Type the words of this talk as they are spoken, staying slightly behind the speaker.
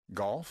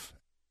golf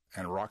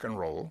and rock and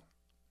roll.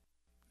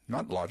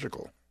 Not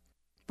logical,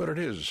 but it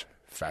is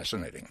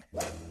fascinating.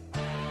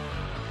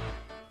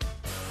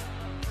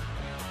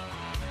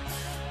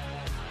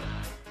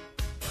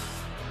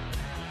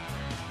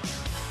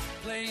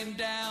 Laying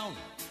down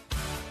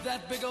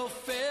that big old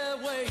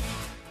fairway.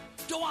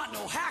 Don't want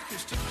no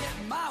hackers to get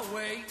in my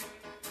way.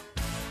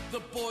 The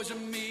boys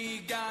and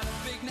me got a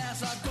big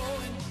NASA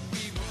going.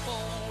 We were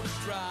born to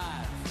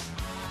drive.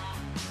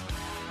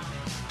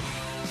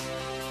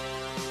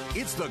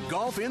 It's the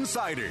Golf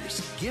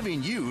Insiders,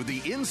 giving you the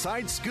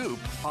inside scoop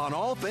on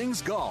all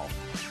things golf.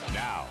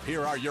 Now,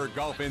 here are your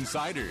Golf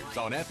Insiders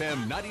on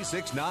FM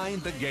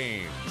 96.9 The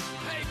Game.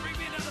 Hey, bring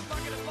me another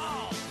bucket of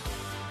balls.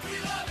 We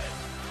love it.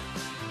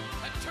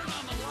 And turn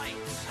on the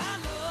lights. I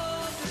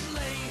love it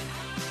late.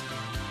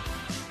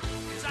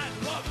 'Cause I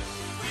love it.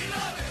 We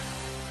love it.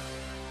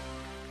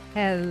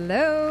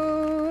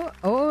 Hello,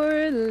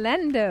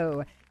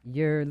 Orlando.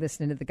 You're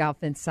listening to the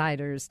Golf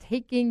Insiders,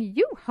 taking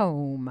you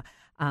home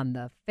on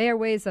the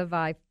fairways of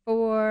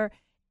I-4.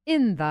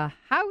 In the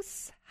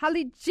house,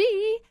 Holly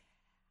G.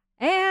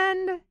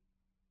 And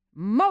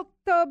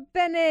molto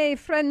bene,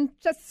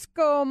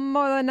 Francesco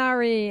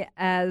Molinari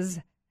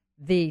as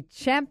the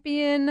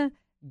champion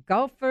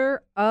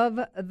golfer of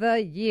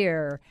the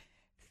year.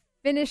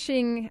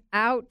 Finishing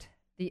out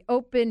the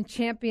Open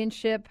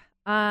Championship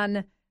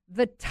on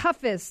the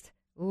toughest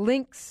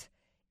links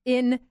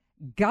in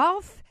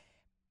golf.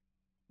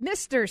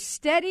 Mr.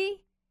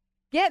 Steady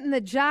getting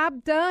the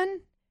job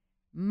done.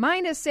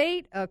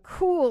 -8, a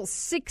cool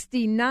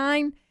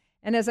 69.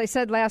 And as I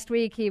said last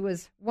week, he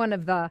was one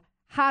of the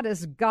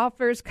hottest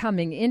golfers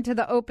coming into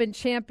the Open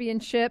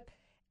Championship,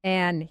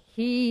 and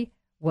he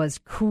was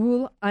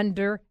cool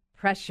under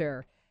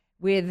pressure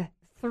with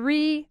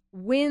 3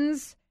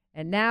 wins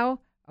and now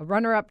a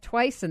runner-up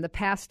twice in the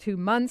past 2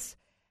 months.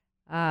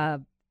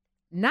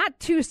 Not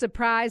too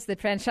surprised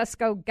that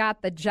Francesco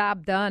got the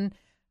job done.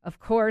 Of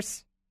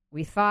course,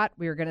 we thought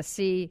we were going to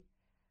see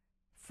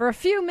for a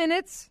few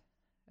minutes,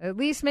 at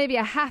least maybe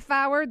a half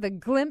hour, the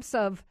glimpse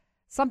of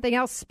something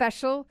else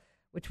special,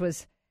 which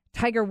was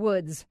Tiger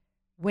Woods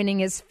winning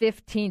his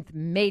 15th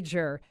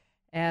major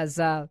as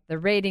the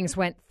ratings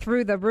went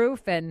through the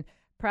roof, and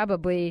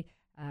probably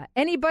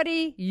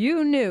anybody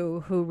you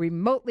knew who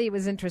remotely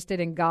was interested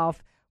in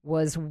golf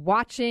was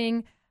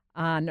watching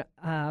on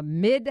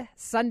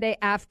mid-Sunday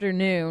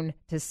afternoon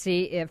to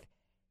see if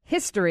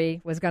history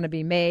was going to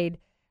be made.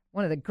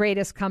 One of the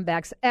greatest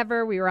comebacks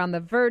ever we were on the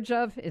verge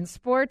of in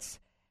sports.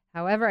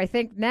 However, I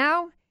think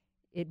now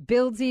it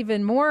builds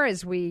even more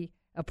as we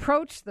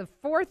approach the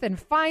 4th and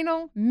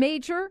final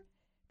major,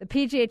 the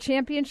PGA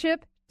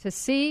Championship, to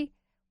see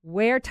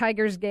where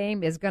Tiger's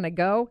game is going to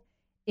go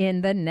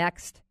in the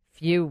next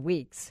few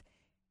weeks.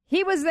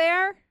 He was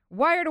there,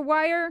 wire to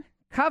wire,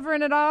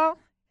 covering it all.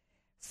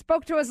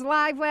 Spoke to us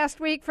live last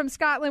week from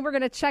Scotland. We're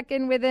going to check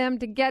in with him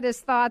to get his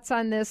thoughts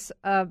on this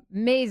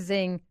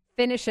amazing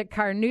finish at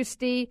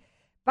Carnoustie.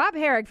 Bob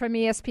Harig from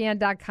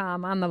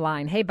ESPN.com on the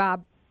line. Hey,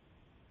 Bob.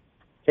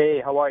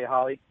 Hey, how are you,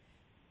 Holly?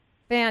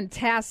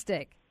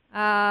 Fantastic.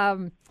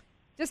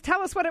 Just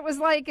tell us what it was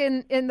like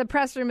in the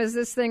press room as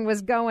this thing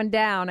was going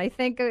down. I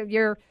think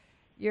your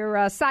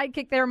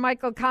sidekick there,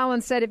 Michael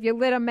Collins, said if you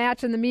lit a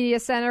match in the media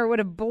center, it would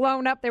have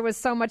blown up. There was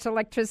so much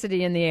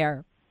electricity in the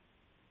air.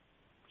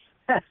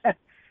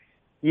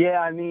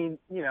 Yeah, I mean,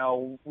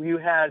 you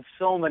had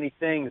so many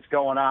things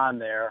going on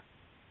there.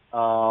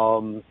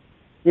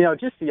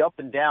 Just the up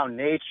and down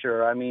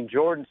nature. I mean,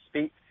 Jordan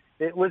Spieth,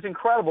 it was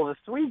incredible. The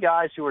 3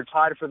 guys who were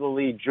tied for the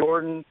lead,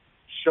 Jordan,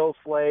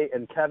 Schauffele,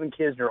 and Kevin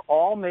Kisner,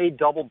 all made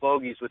double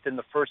bogeys within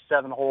the first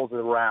 7 holes of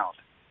the round.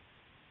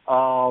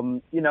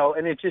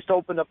 And it just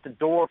opened up the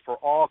door for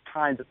all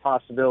kinds of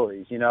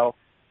possibilities.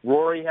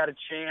 Rory had a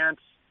chance.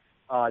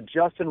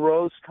 Justin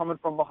Rose coming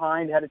from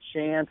behind had a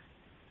chance.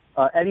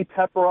 Eddie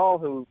Pepperell,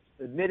 who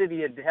admitted he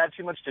had had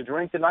too much to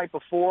drink the night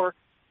before,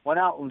 went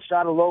out and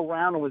shot a low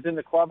round and was in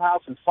the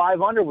clubhouse, and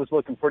 5 under was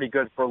looking pretty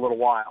good for a little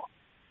while.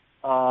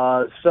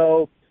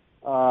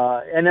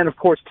 And then, of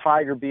course,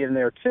 Tiger being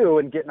there, too,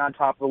 and getting on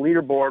top of the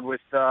leaderboard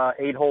with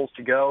 8 holes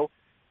to go.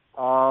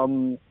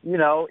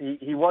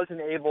 He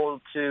wasn't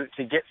able to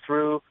get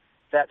through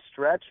that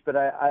stretch, but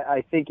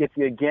I think if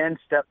you, again,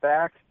 step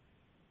back,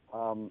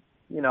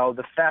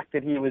 the fact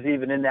that he was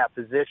even in that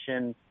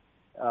position,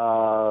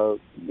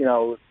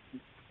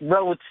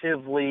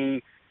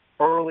 relatively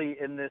early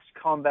in this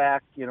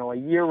comeback, a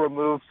year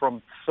removed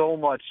from so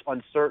much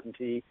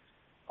uncertainty,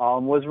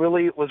 was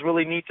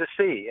really neat to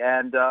see.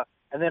 And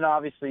then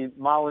obviously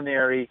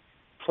Molinari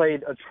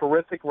played a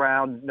terrific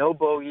round, no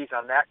bogeys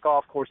on that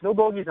golf course, no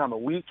bogeys on the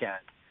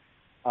weekend.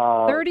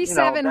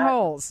 37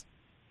 holes.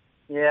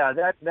 Yeah,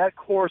 that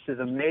course is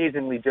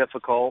amazingly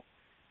difficult,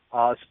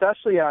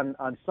 especially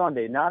on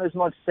Sunday. Not as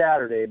much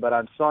Saturday, but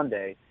on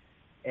Sunday.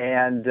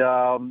 And he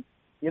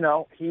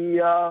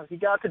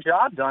got the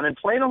job done and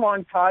played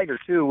along Tiger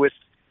too, which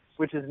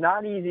is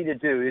not easy to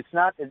do. It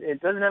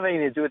doesn't have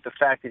anything to do with the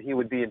fact that he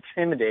would be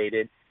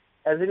intimidated,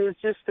 as it is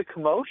just the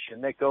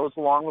commotion that goes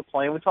along with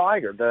playing with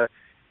Tiger.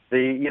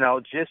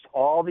 just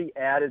all the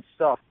added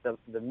stuff, the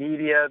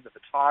media, the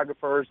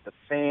photographers, the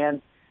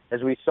fans.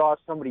 As we saw,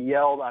 somebody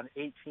yelled on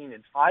 18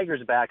 in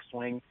Tiger's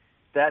backswing.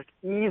 That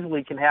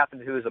easily can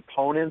happen to his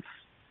opponents,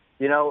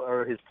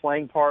 or his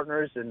playing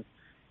partners, and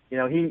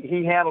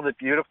he handled it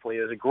beautifully.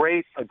 It was a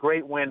great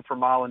win for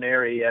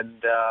Molinari,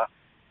 and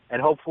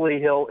hopefully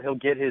he'll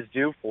get his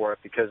due for it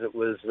because it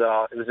was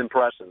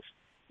impressive.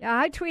 Yeah,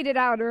 I tweeted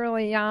out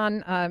early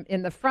on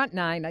in the front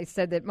nine. I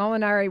said that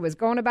Molinari was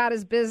going about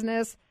his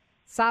business,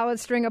 solid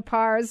string of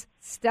pars,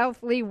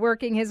 stealthily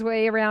working his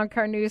way around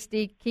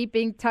Carnoustie,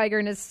 keeping Tiger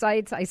in his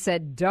sights. I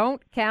said,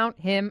 don't count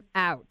him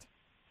out.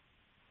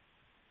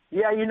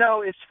 Yeah,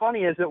 it's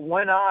funny. As it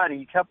went on,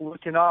 he kept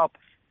looking up,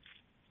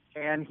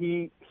 and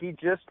he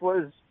just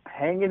was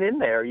hanging in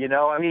there,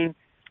 I mean,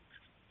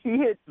 he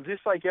hit,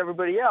 just like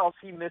everybody else,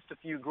 he missed a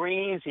few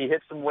greens. He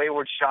hit some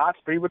wayward shots,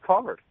 but he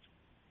recovered,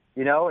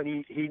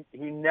 and he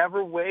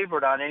never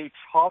wavered on any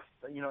tough,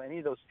 any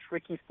of those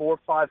tricky 4 or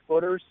 5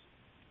 footers.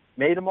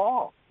 Made them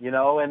all,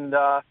 and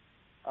I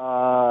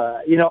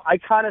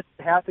kind of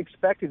half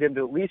expected him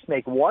to at least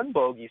make one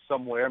bogey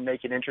somewhere and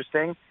make it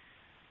interesting,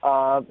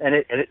 and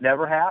it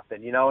never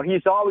happened, and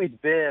he's always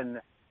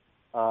been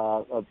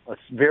a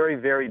very,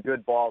 very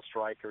good ball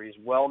striker. He's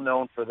well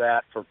known for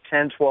that for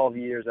 10, 12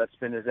 years. That's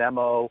been his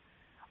MO,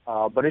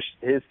 but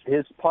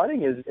his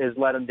putting has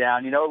let him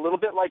down, a little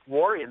bit like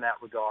Rory in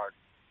that regard.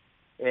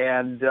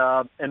 And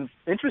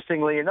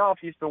interestingly enough,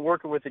 he's been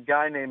working with a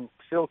guy named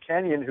Phil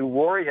Kenyon, who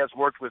Rory has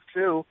worked with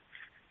too,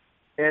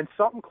 and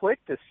something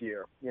clicked this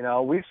year.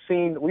 We've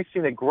seen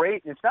a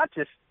great. It's not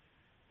just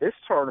this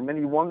tournament.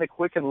 He won the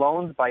Quicken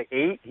Loans by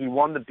 8. He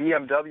won the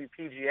BMW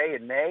PGA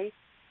in May,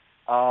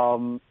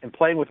 and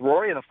playing with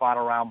Rory in the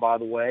final round, by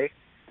the way.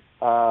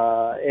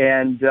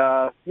 And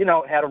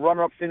had a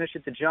runner-up finish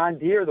at the John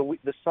Deere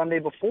the Sunday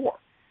before.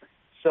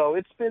 So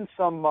it's been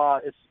some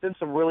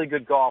really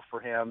good golf for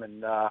him,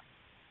 and.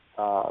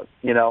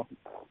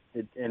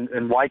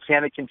 And why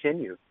can't it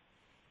continue?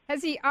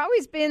 Has he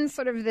always been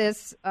sort of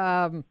this,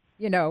 I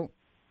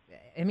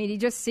mean, he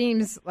just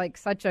seems like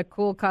such a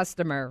cool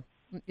customer,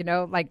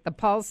 like the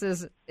pulse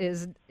is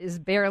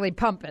barely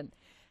pumping.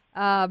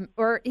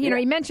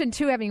 He mentioned,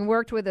 too, having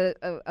worked with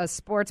a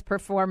sports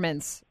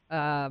performance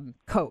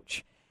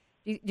coach.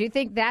 Do you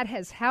think that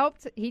has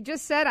helped? He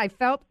just said, I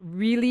felt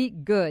really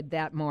good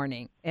that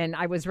morning, and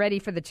I was ready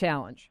for the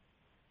challenge.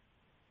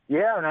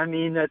 Yeah, and I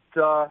mean that...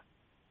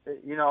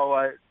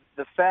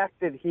 the fact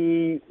that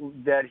he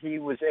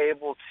was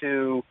able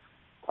to,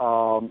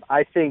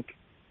 I think,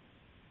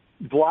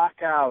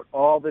 block out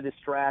all the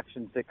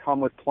distractions that come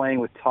with playing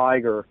with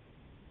Tiger.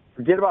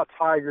 Forget about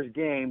Tiger's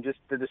game, just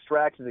the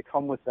distractions that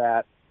come with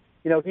that.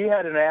 He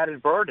had an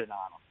added burden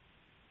on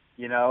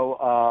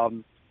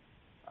him.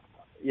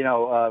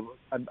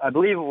 I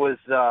believe it was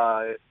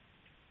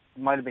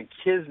might have been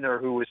Kisner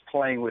who was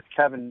playing with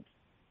Kevin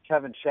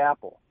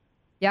Chappell.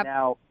 Yep.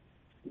 Now,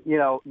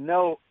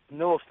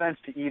 no offense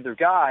to either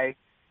guy,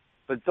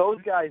 but those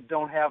guys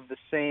don't have the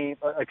same,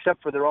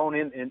 except for their own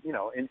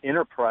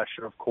inner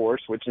pressure, of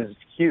course, which is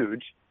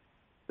huge,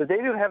 but they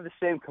don't have the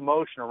same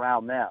commotion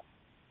around them.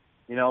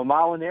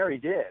 Molinari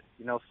did.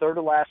 Third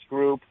to last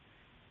group,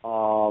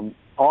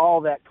 all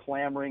that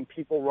clamoring,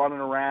 people running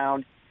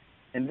around,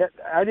 and that,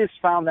 I just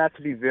found that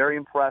to be very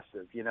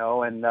impressive.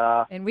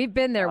 And we've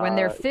been there when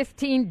they're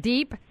 15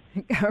 deep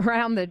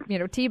around the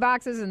tee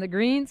boxes and the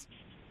greens.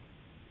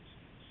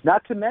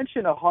 Not to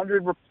mention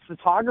 100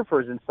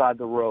 photographers inside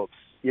the ropes.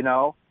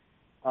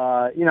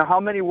 How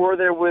many were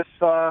there with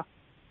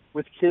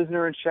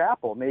Kisner and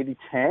Chappell? Maybe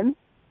 10.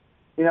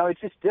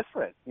 It's just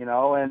different.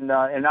 And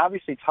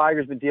obviously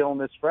Tiger's been dealing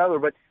with this forever.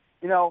 But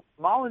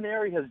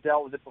Molinari has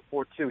dealt with it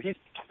before too. He's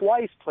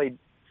twice played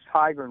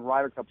Tiger in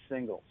Ryder Cup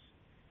singles,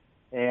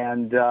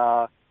 and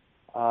that's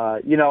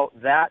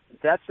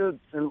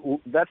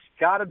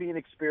got to be an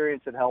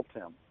experience that helped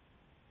him.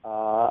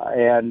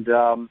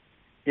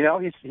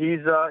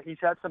 He's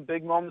had some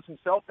big moments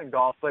himself in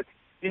golf, but,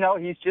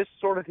 he's just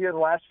sort of here the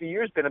last few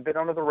years been a bit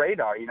under the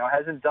radar,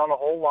 hasn't done a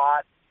whole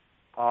lot.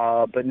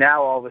 But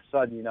now all of a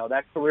sudden,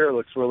 that career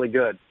looks really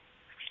good.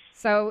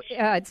 So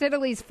it's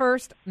Italy's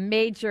first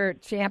major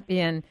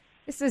champion.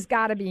 This has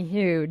got to be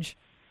huge,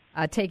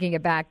 taking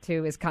it back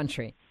to his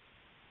country.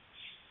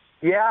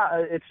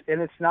 Yeah,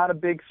 it's not a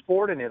big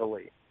sport in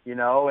Italy,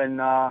 and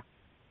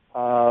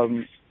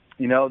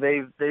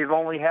they've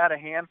only had a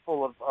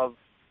handful of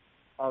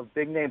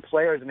big name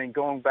players. I mean,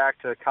 going back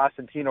to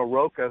Costantino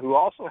Rocca, who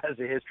also has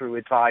a history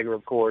with Tiger,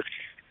 of course.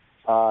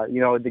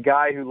 The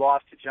guy who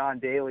lost to John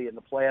Daly in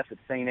the playoffs at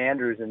St.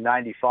 Andrews in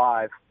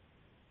 '95,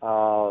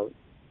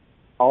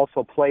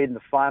 also played in the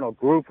final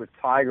group with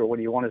Tiger when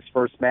he won his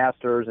first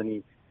Masters, and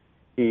he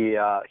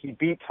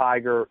beat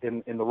Tiger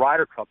in the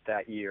Ryder Cup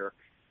that year.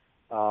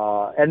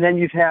 And then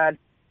you've had,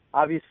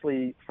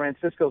 obviously,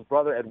 Francisco's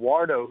brother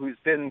Eduardo, who's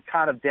been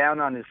kind of down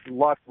on his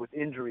luck with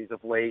injuries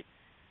of late.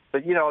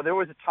 But, there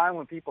was a time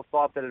when people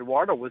thought that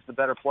Eduardo was the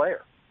better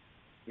player.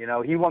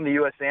 He won the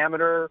U.S.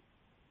 Amateur,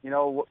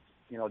 a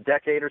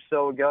decade or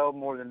so ago,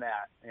 more than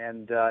that,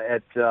 and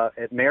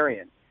at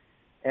Marion.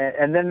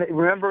 And then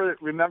remember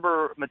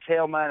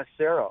Matteo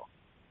Manassero,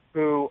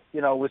 who,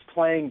 was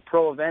playing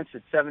pro events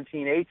at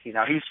 17, 18.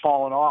 Now he's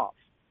fallen off.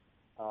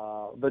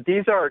 But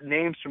these are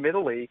names from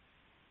Italy.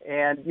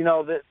 And,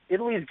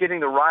 Italy's getting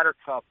the Ryder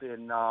Cup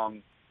in,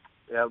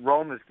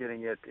 Rome is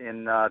getting it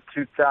in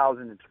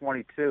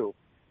 2022.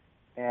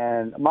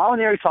 And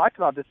Molinari talked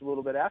about this a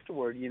little bit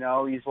afterward.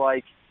 He's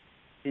like,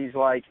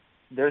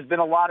 there's been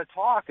a lot of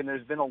talk and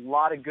there's been a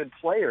lot of good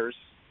players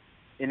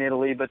in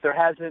Italy, but there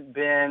hasn't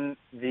been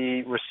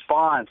the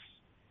response,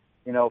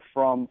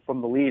 from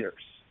the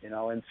leaders,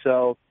 and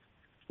so,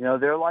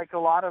 they're like a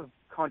lot of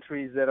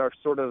countries that are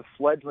sort of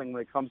fledgling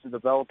when it comes to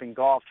developing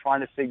golf,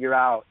 trying to figure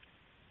out,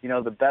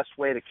 the best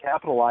way to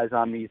capitalize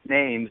on these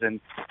names.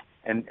 And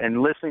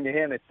listening to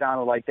him, it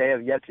sounded like they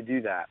have yet to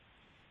do that.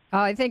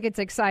 I think it's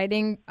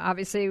exciting.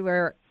 Obviously,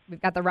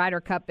 we've got the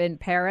Ryder Cup in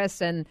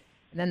Paris, and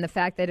then the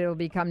fact that it'll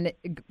be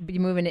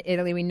moving to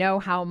Italy. We know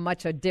how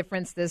much a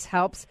difference this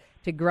helps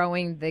to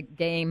growing the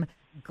game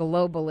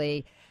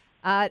globally.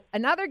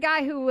 Another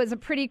guy who was a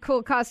pretty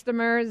cool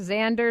customer,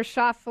 Xander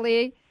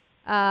Schauffele,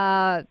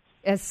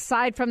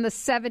 aside from the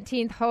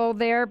 17th hole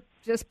there,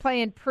 just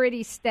playing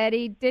pretty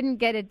steady. Didn't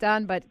get it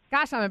done, but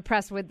gosh, I'm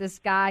impressed with this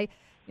guy.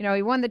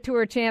 He won the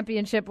Tour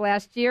Championship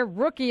last year,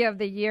 Rookie of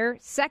the Year,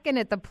 second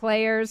at the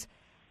Players.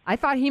 I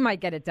thought he might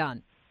get it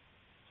done.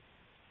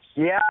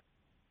 Yeah,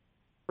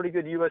 pretty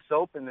good U.S.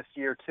 Open this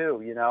year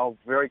too.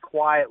 Very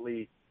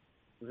quietly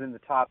was in the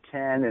top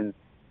 10,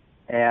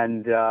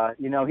 and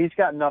he's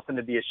got nothing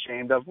to be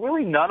ashamed of.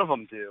 Really, none of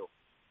them do.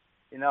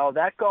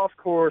 That golf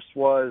course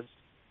was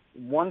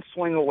one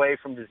swing away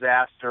from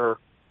disaster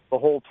the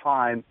whole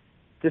time,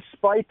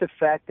 despite the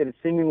fact that it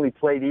seemingly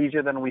played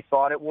easier than we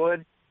thought it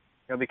would.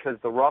 Because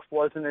the rough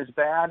wasn't as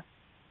bad.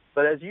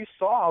 But as you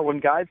saw, when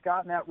guys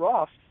got in that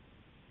rough,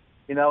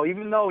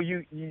 even though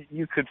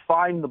you could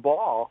find the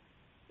ball,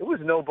 it was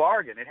no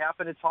bargain. It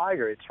happened to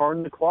Tiger. It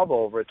turned the club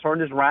over. It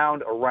turned his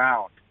round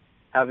around,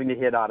 having to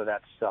hit out of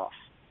that stuff.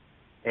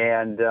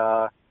 And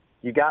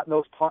you got in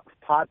those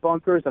pot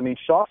bunkers. I mean,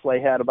 Schauffele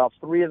had about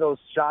 3 of those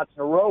shots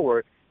in a row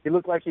where he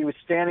looked like he was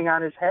standing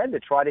on his head to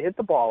try to hit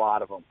the ball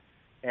out of them.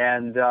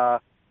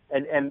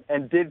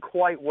 And did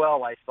quite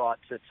well, I thought,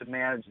 to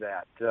manage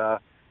that.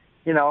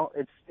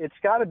 It's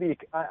got to be.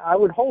 I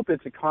would hope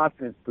it's a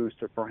confidence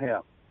booster for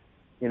him.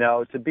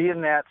 To be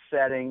in that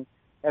setting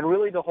and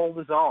really to hold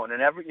his own.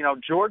 And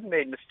Jordan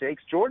made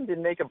mistakes. Jordan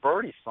didn't make a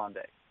birdie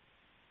Sunday.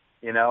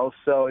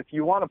 So if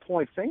you want to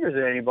point fingers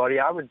at anybody,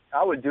 I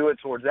would do it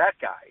towards that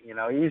guy.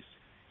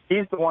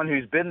 He's the one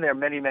who's been there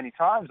many, many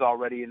times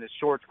already in his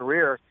short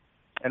career,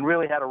 and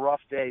really had a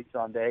rough day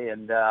Sunday.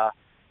 And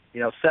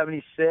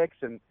 76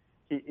 and.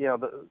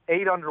 The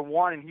 8 under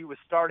 1, and he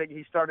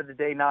started the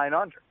day 9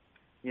 under.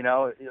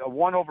 A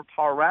 1 over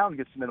par round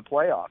gets him in a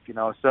playoff.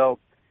 So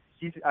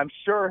I'm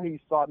sure he's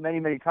thought many,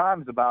 many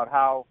times about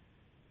how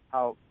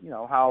that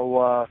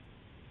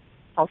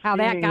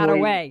got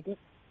away.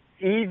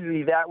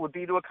 Easy that would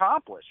be to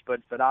accomplish,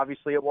 but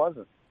obviously it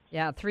wasn't.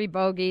 Yeah, 3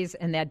 bogeys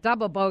and that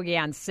double bogey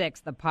on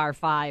 6, the par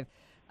 5.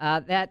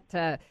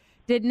 That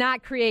did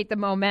not create the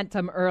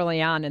momentum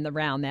early on in the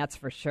round, that's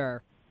for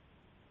sure.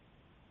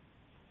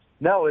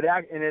 No, it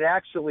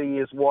actually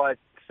is what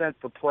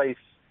sent the place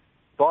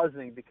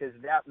buzzing, because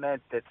that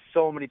meant that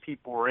so many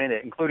people were in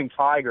it, including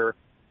Tiger,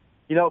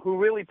 who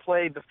really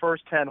played the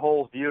first 10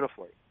 holes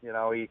beautifully.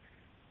 He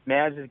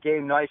managed his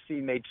game nicely,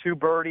 made 2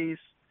 birdies,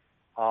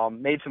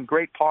 made some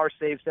great par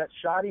saves. That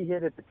shot he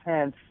hit at the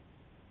 10th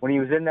when he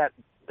was in that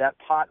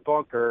pot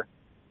bunker,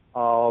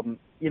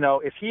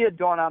 if he had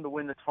gone on to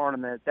win the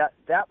tournament,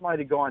 that might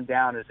have gone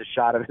down as a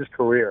shot of his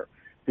career,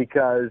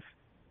 because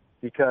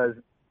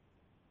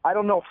I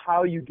don't know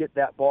how you get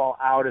that ball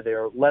out of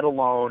there, let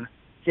alone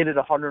hit it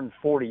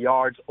 140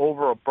 yards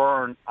over a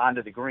burn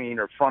onto the green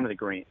or front of the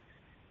green.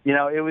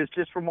 It was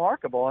just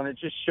remarkable, and it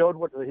just showed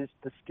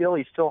the skill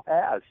he still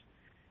has.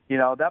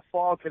 That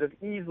ball could have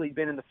easily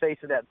been in the face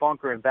of that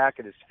bunker and back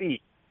at his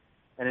feet,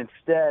 and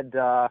instead,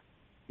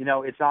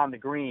 it's on the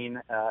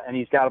green, and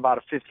he's got about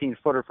a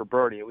 15-footer for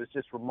birdie. It was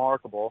just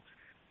remarkable.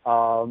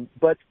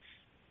 But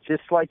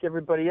just like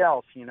everybody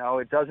else,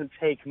 it doesn't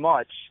take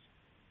much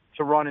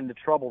to run into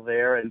trouble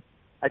there. And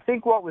I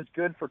think what was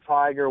good for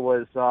Tiger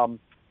was,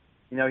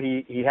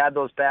 he had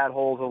those bad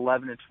holes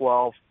 11 and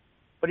 12,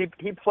 but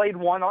he played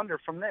 1 under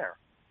from there.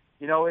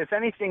 If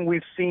anything,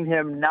 we've seen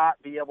him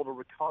not be able to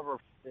recover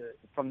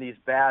from these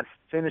bad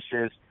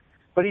finishes,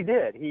 but he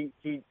did. He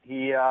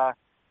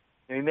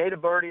made a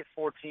birdie at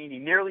 14. He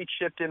nearly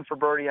chipped in for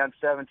birdie on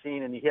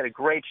 17, and he hit a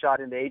great shot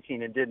into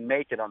 18 and didn't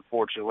make it,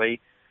 unfortunately.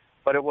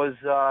 But it was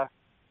a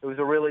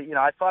really,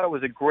 I thought it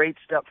was a great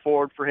step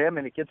forward for him,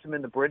 and it gets him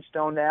in the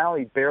Bridgestone now.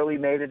 He barely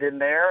made it in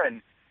there,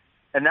 and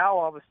now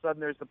all of a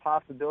sudden there's the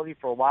possibility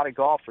for a lot of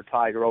golf for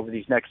Tiger over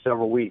these next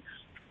several weeks.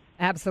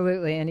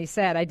 Absolutely, and he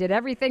said, I did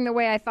everything the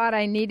way I thought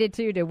I needed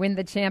to win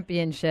the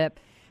championship.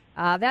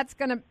 That's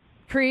going to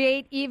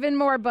create even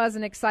more buzz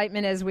and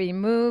excitement as we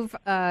move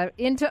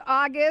into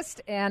August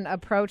and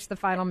approach the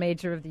final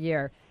major of the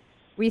year.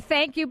 We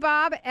thank you,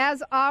 Bob,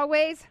 as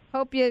always.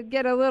 Hope you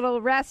get a little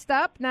rest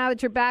up now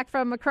that you're back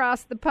from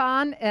across the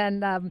pond.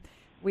 And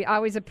we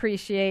always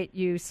appreciate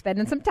you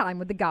spending some time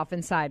with the Golf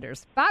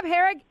Insiders. Bob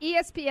Harig,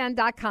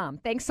 ESPN.com.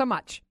 Thanks so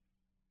much.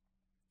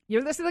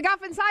 You're listening to the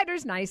Golf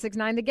Insiders,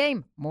 96.9 The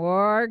Game.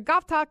 More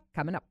golf talk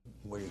coming up.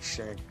 When he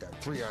shanked that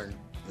 3-iron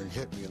and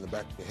hit me in the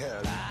back of the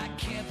head. I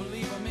can't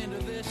believe I'm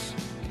into this.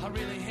 I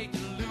really hate to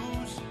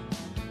lose.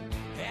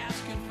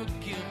 Asking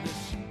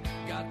forgiveness.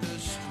 Got the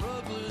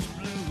struggler's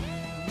blues.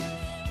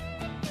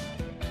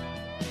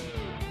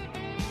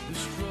 The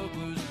struggler's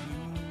blues.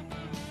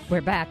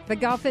 We're back. The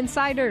Golf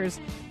Insiders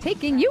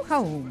taking you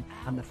home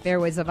on the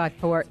fairways of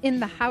I-4 in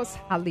the house,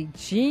 Holly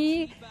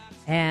G.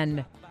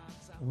 And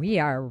we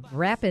are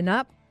wrapping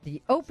up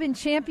the Open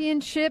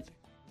Championship.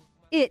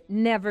 It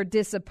never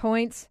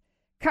disappoints.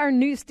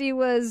 Carnoustie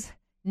was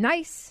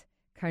nice.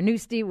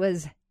 Carnoustie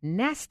was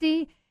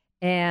nasty.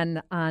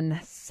 And on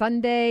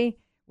Sunday,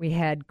 we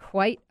had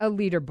quite a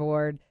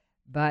leaderboard.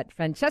 But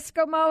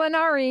Francesco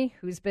Molinari,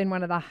 who's been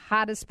one of the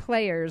hottest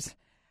players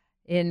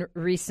in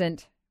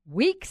recent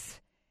weeks,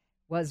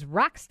 was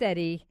rock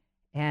steady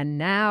and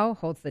now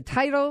holds the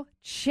title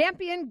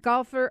Champion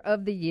Golfer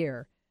of the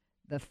Year,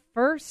 the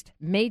first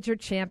major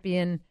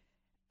champion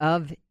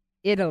of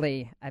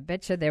Italy. I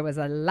bet you there was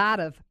a lot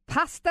of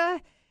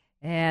pasta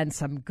and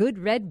some good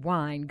red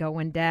wine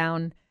going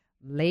down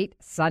late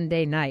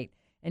Sunday night.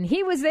 And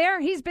he was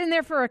there. He's been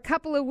there for a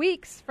couple of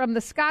weeks, from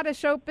the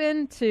Scottish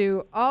Open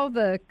to all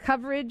the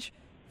coverage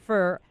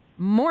for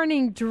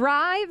Morning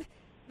Drive.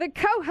 The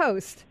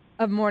co-host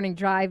of Morning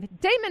Drive,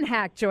 Damon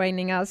Hack,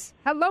 joining us.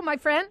 Hello, my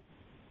friend.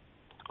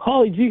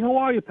 Holly G, how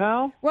are you,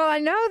 pal? Well, I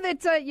know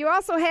that you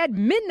also had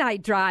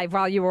Midnight Drive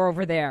while you were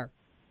over there.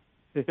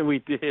 We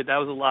did. That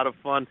was a lot of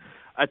fun.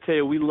 I tell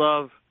you, we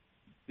love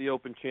the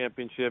Open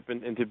Championship,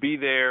 and to be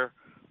there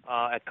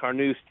at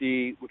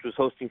Carnoustie, which was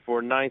hosting for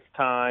a 9th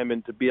time,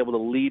 and to be able to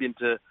lead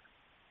into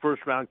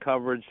first-round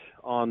coverage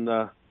on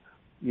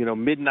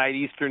midnight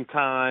Eastern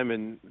time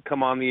and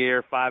come on the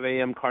air 5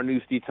 a.m.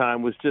 Carnoustie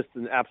time was just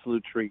an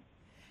absolute treat.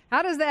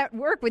 How does that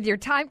work with your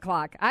time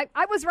clock?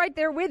 I was right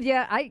there with you.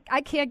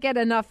 I can't get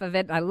enough of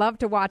it. I love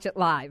to watch it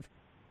live.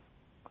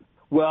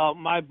 Well,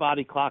 my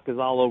body clock is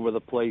all over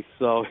the place,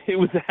 so it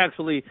was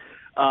actually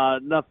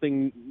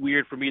nothing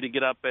weird for me to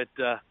get up at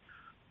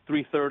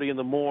 3:30 in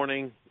the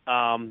morning.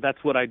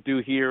 That's what I do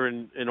here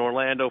in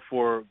Orlando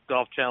for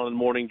Golf Channel and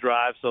Morning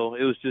Drive, so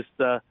it was just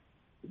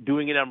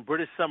doing it on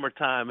British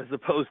summertime as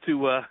opposed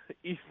to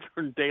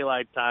Eastern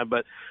Daylight Time.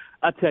 But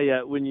I tell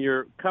you, when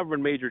you're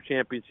covering major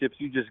championships,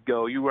 you just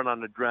go. You run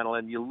on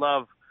adrenaline. You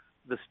love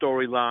the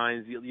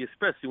storylines,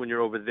 especially when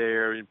you're over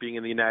there and being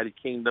in the United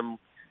Kingdom,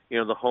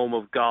 the home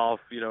of golf.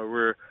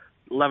 We're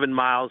 11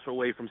 miles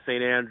away from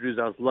St. Andrews.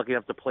 I was lucky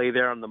enough to play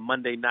there on the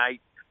Monday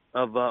night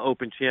of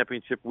Open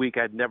Championship week.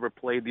 I'd never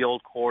played the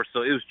old course,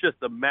 so it was just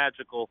a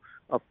magical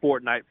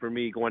fortnight for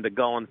me, going to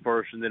Gullin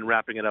first and then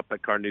wrapping it up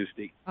at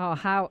Carnoustie. Oh,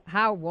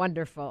 how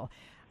wonderful.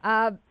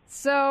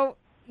 So,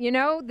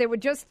 there were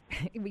just,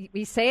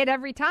 we say it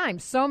every time,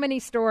 so many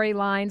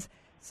storylines,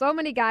 so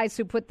many guys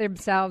who put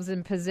themselves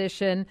in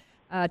position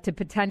to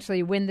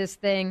potentially win this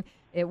thing.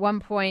 At one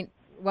point,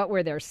 what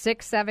were there,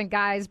 6, 7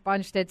 guys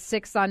bunched at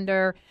 6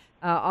 under,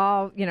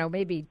 all,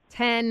 maybe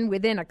 10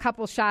 within a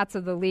couple shots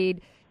of the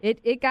lead.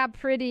 It got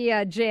pretty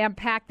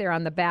jam-packed there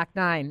on the back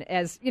nine,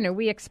 as,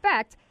 we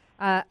expect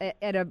at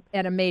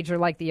a major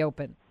like the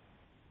Open.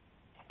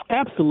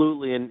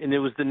 Absolutely, and it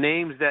was the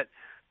names that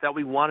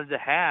we wanted to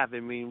have. I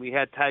mean, we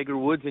had Tiger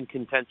Woods in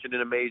contention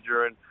in a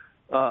major, and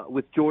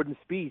with Jordan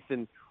Spieth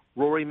and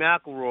Rory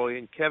McIlroy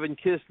and Kevin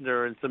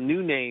Kisner and some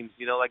new names,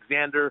 like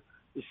Xander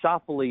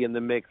Schauffele in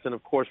the mix, and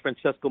of course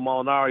Francesco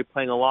Molinari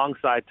playing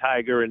alongside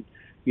Tiger and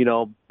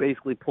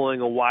basically pulling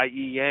a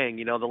Y.E.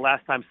 Yang. The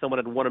last time someone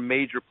had won a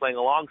major playing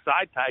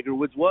alongside Tiger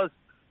Woods was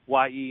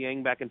Y.E.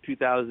 Yang back in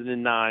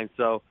 2009.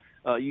 So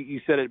you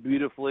said it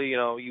beautifully.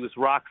 He was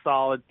rock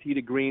solid, tee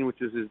to green, which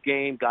was his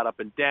game, got up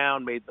and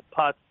down, made the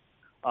putts.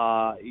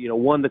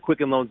 Won the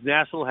Quicken Loans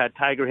National, had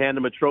Tiger hand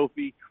him a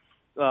trophy,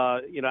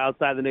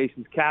 outside the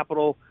nation's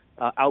capital,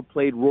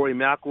 outplayed Rory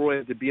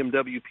McIlroy at the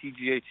BMW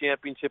PGA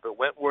Championship at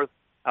Wentworth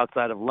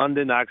outside of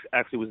London. I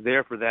actually was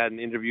there for that and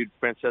interviewed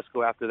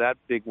Francesco after that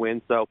big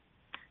win. So,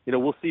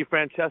 we'll see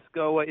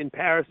Francesco in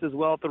Paris as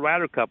well at the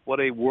Ryder Cup.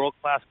 What a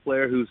world-class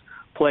player who's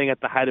playing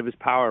at the height of his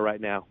power right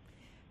now.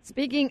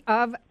 Speaking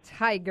of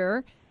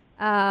Tiger,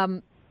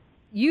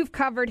 you've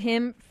covered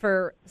him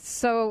for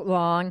so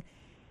long.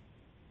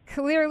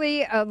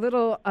 Clearly a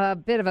little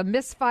bit of a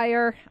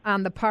misfire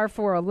on the par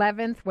 4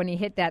 11th when he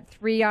hit that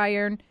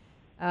 3-iron,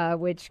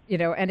 which,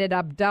 ended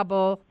up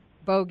double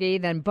bogey,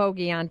 then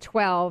bogey on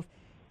 12.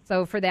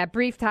 So for that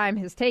brief time,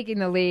 his taking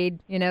the lead,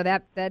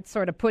 that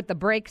sort of put the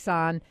brakes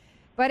on.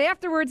 But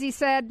afterwards he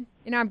said,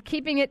 I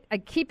keep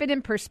it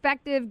in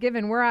perspective,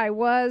 given where I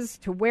was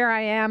to where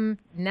I am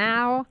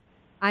now.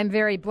 I'm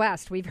very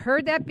blessed. We've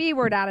heard that B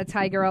word out of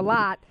Tiger a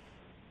lot,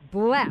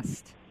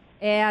 blessed.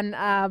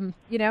 And,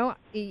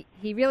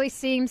 he really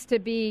seems to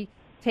be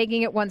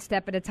taking it one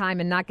step at a time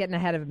and not getting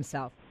ahead of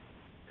himself.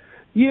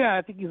 Yeah,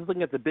 I think he's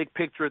looking at the big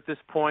picture at this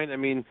point. I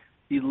mean,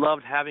 he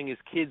loved having his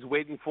kids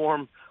waiting for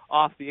him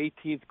off the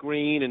 18th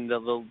green and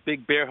the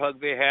big bear hug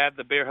they had,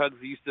 the bear hugs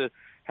he used to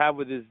have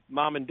with his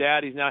mom and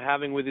dad, he's now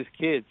having with his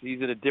kids.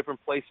 He's in a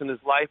different place in his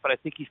life, but I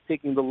think he's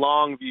taking the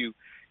long view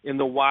and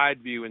the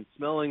wide view and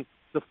smelling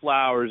the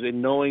flowers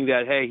and knowing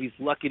that, hey, he's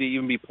lucky to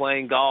even be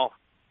playing golf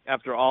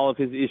after all of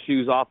his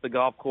issues off the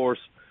golf course,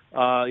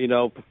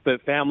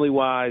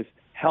 family-wise,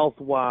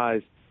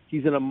 health-wise.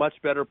 He's in a much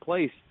better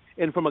place.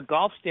 And from a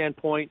golf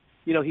standpoint,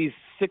 he's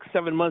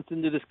 6-7 months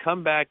into this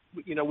comeback,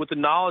 with the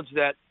knowledge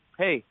that,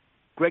 hey,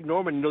 Greg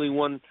Norman nearly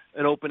won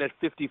an Open at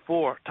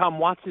 54. Tom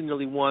Watson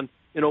nearly won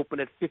an Open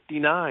at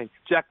 59.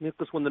 Jack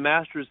Nicklaus won the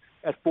Masters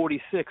at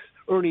 46.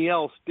 Ernie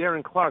Els,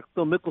 Darren Clark,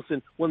 Phil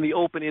Mickelson won the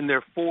Open in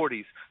their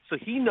 40s. So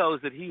he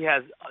knows that he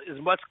has as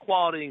much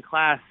quality and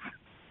class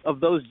of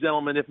those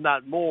gentlemen, if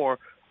not more,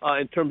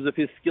 in terms of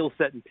his skill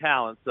set and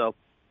talent. So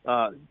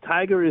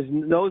Tiger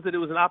knows that it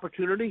was an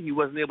opportunity. He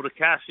wasn't able to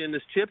cash in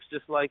his chips,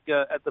 just like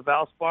at the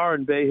Valspar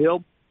and Bay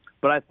Hill.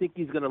 But I think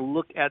he's going to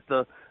look at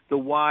the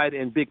wide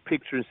and big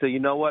picture and say, you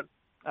know what,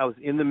 I was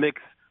in the mix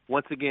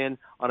once again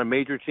on a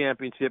major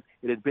championship.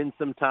 It had been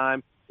some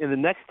time. And the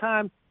next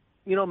time,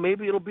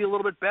 maybe it'll be a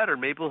little bit better.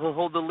 Maybe he'll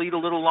hold the lead a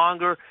little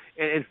longer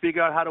and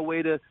figure out how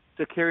to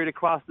carry it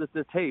across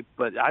the tape.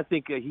 But I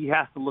think he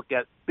has to look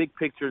at big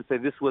picture and say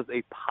this was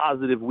a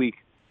positive week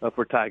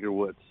for Tiger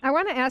Woods. I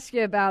want to ask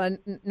you about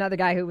another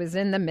guy who was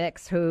in the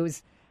mix,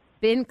 who's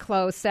been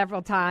close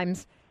several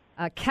times,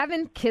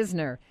 Kevin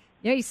Kisner.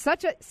 He's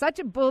such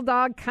a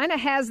bulldog, kind of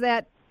has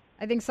that,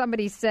 I think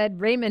somebody said,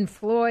 Raymond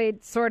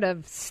Floyd sort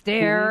of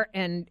stare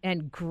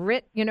and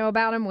grit,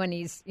 about him when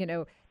he's,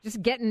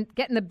 just getting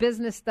the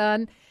business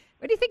done.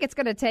 What do you think it's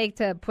going to take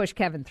to push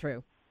Kevin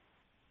through?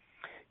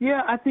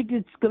 Yeah, I think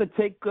it's going to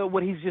take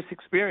what he's just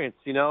experienced.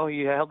 He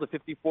held a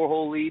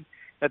 54-hole lead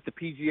at the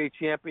PGA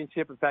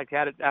Championship. In fact,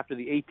 had it after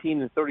the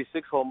 18 and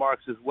 36-hole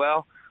marks as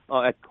well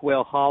at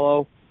Quail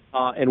Hollow.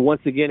 And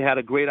once again had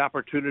a great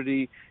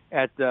opportunity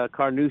at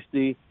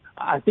Carnoustie.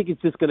 I think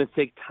it's just going to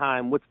take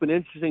time. What's been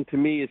interesting to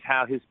me is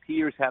how his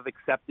peers have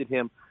accepted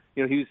him.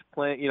 He was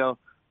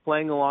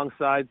playing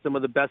alongside some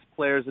of the best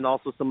players and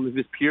also some of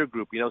his peer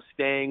group,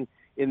 staying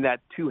in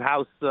that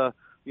two-house,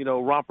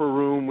 romper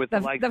room with the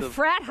likes of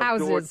frat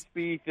houses. George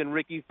Spieth and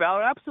Ricky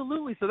Fowler.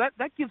 Absolutely. So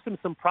that gives him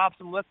some props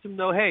and lets him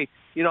know, hey,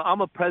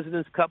 I'm a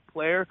President's Cup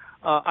player.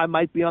 I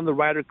might be on the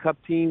Ryder Cup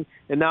team,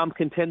 and now I'm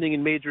contending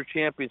in major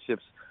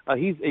championships.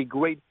 He's a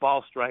great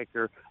ball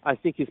striker. I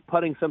think his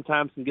putting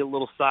sometimes can get a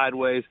little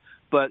sideways,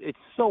 but it's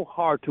so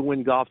hard to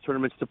win golf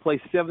tournaments, to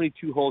play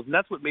 72 holes, and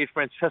that's what made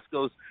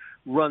Francesco's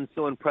run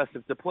so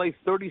impressive. To play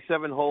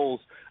 37 holes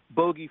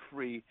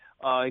bogey-free,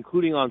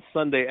 including on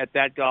Sunday at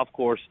that golf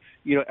course,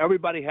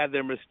 everybody had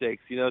their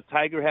mistakes.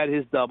 Tiger had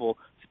his double,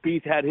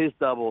 Spieth had his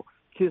double,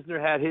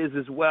 Kisner had his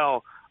as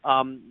well.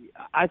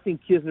 I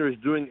think Kisner is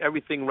doing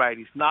everything right.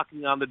 He's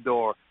knocking on the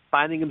door,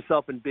 finding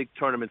himself in big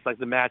tournaments like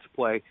the match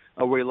play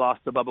where he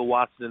lost to Bubba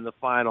Watson in the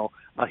final.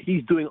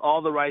 He's doing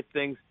all the right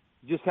things.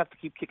 You just have to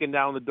keep kicking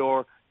down the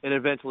door, and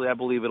eventually I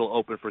believe it'll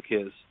open for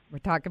Kiz. We're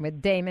talking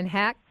with Damon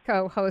Hack,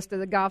 co-host of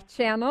the Golf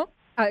Channel,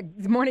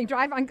 Morning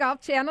Drive on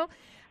Golf Channel.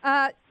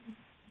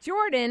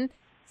 Jordan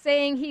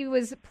saying he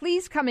was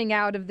pleased coming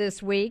out of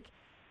this week,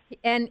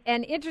 and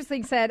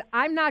interesting said,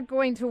 I'm not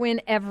going to win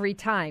every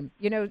time.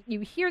 You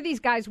hear these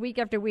guys week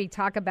after week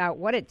talk about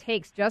what it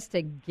takes just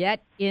to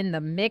get in the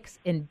mix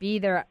and be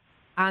there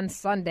on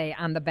Sunday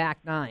on the back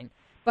nine.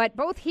 But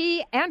both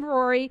he and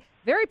Rory,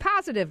 very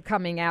positive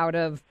coming out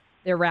of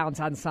their rounds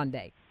on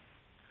Sunday.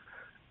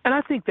 And I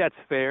think that's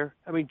fair.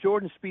 I mean,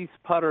 Jordan Spieth's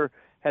putter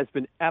has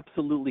been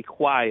absolutely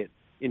quiet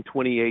in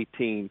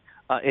 2018,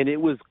 and it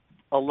was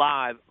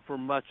alive for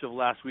much of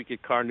last week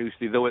at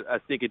Carnoustie, though I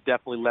think it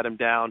definitely let him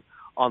down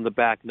on the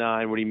back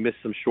nine where he missed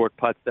some short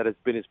putts. That has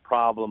been his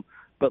problem.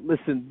 But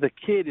listen, the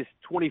kid is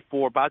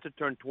 24, about to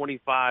turn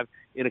 25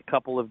 in a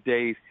couple of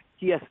days.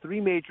 He has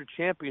 3 major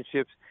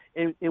championships,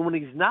 and when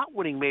he's not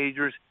winning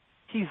majors,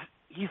 he's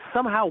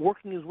somehow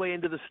working his way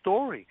into the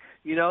story.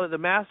 The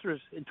Masters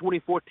in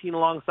 2014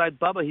 alongside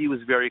Bubba, he was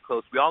very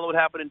close. We all know what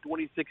happened in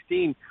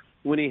 2016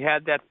 when he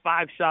had that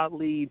 5-shot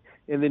lead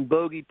and then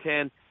bogeyed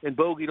 10 and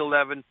bogeyed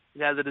 11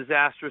 and had the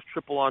disastrous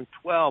triple on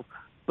 12.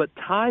 But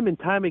time and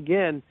time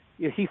again,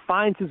 he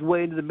finds his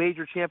way into the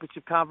major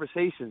championship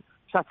conversation.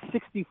 Shot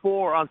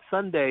 64 on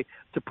Sunday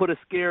to put a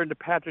scare into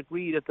Patrick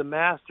Reed at the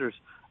Masters.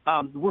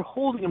 We're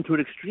holding him to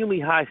an extremely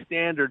high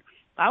standard.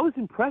 I was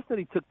impressed that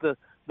he took the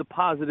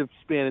positive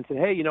spin and said,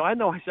 hey, I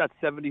know I shot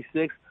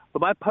 76,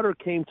 but my putter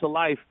came to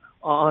life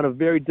on a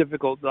very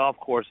difficult golf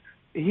course.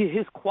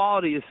 His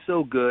quality is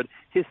so good.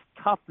 His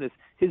toughness,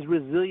 his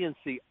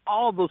resiliency,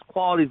 all of those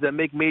qualities that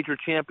make major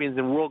champions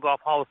and World Golf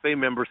Hall of Fame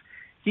members,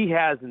 he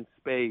has in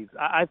spades.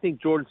 I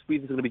think Jordan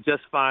Spieth is going to be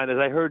just fine. As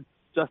I heard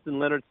Justin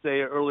Leonard say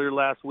earlier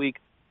last week,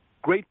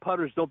 great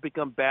putters don't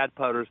become bad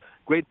putters.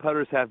 Great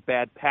putters have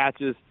bad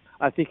patches.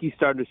 I think he's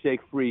starting to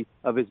shake free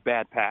of his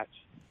bad patch.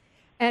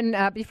 And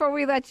before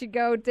we let you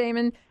go,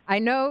 Damon, I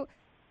know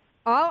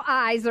all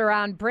eyes are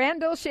on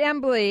Brandel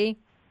Chambly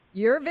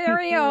your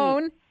very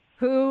own,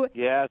 who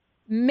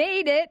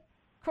made it,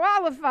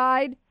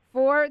 qualified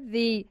for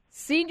the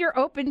Senior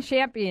Open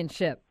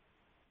Championship.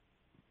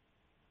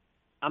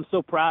 I'm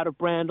so proud of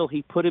Brandel.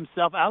 He put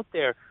himself out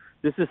there.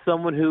 This is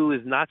someone who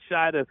is not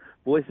shy to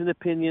voice an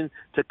opinion,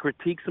 to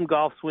critique some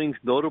golf swings,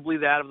 notably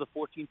that of the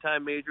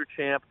 14-time major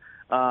champ.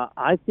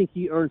 I think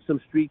he earned some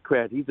street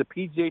cred. He's a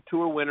PGA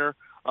Tour winner,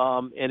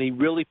 and he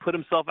really put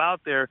himself out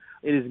there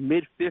in his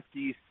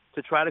mid-50s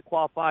to try to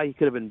qualify. He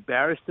could have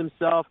embarrassed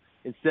himself.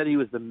 Instead, he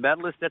was the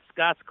medalist at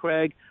Scotts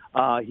Craig.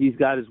 He's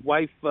got his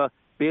wife,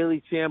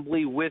 Bailey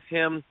Chambly, with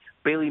him,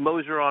 Bailey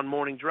Mosier on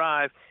Morning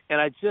Drive. And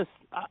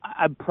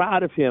I'm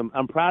proud of him.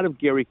 I'm proud of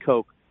Gary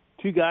Koch.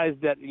 Two guys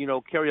that,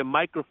 carry a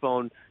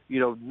microphone,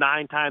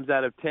 9 times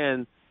out of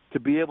 10 to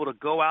be able to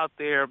go out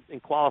there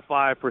and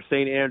qualify for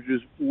St.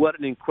 Andrews. What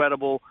an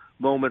incredible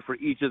moment for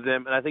each of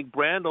them. And I think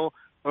Brandel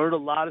earned a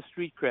lot of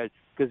street cred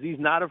because he's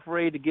not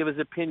afraid to give his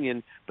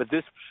opinion, but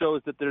this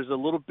shows that there's a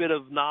little bit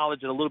of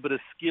knowledge and a little bit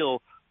of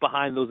skill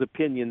behind those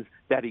opinions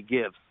that he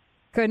gives.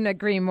 Couldn't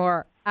agree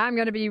more. I'm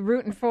going to be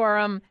rooting for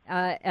him,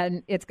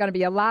 and it's going to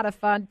be a lot of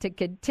fun to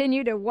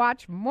continue to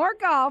watch more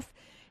golf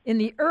in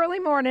the early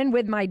morning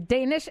with my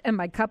Danish and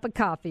my cup of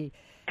coffee.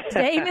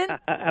 Damon?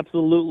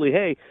 Absolutely.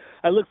 Hey,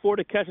 I look forward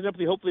to catching up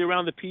with you hopefully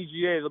around the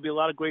PGA. There'll be a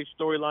lot of great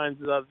storylines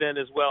then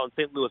as well in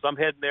St. Louis. I'm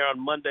heading there on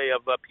Monday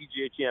of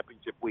PGA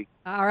Championship Week.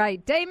 All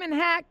right. Damon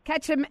Hack,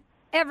 catch him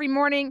every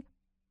morning.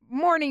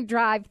 Morning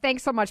Drive.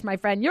 Thanks so much, my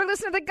friend. You're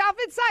listening to the Golf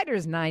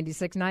Insiders,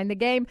 96.9 The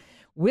Game.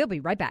 We'll be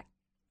right back.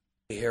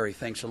 Hey, Harry,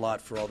 thanks a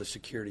lot for all the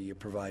security you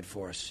provide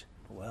for us.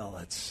 Well,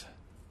 it's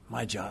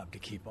my job to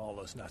keep all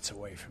those nuts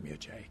away from you,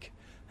 Jake.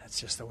 That's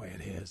just the way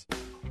it is.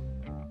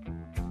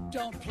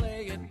 Don't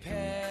play at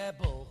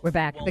Pebble. We're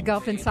back, the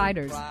Golf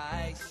Insiders.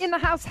 In the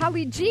house,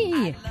 Holly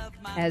G,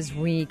 as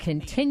we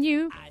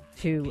continue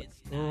to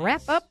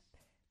wrap up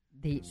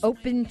the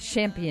Open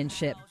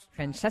Championship.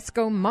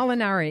 Francesco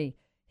Molinari,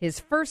 his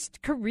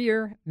first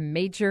career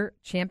major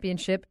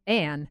championship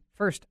and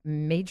first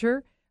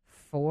major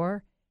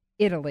for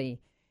Italy.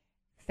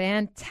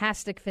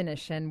 Fantastic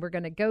finish. And we're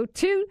going to go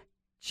to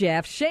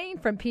Jeff Shain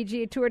from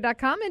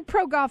PGAtour.com and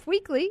Pro Golf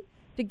Weekly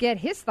to get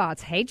his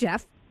thoughts. Hey,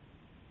 Jeff.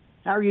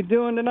 How are you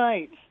doing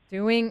tonight?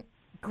 Doing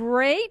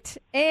great.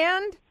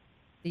 And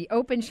the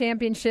Open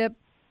Championship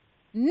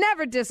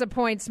never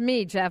disappoints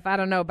me, Jeff. I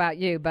don't know about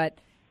you, but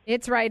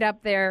it's right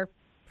up there,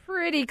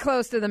 pretty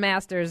close to the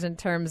Masters in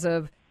terms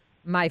of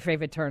my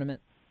favorite tournament.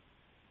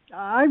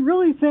 I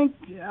really think,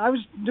 I was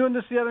doing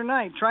this the other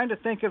night, trying to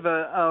think of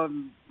a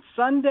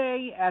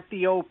Sunday at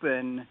the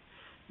Open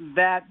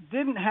that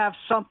didn't have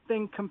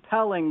something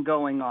compelling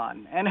going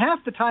on. And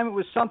half the time it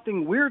was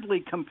something weirdly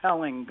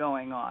compelling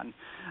going on.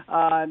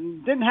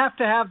 Didn't have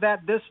to have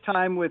that this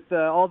time with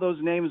all those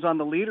names on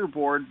the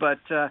leaderboard, but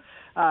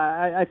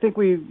I think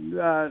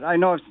I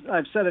know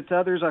I've said it to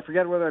others, I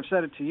forget whether I've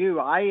said it to you,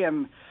 I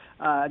am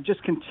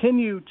just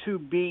continue to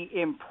be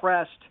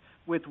impressed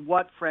with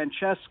what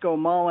Francesco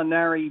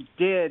Molinari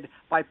did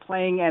by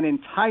playing an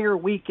entire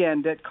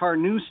weekend at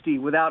Carnoustie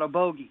without a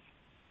bogey.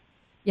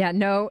 Yeah,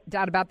 no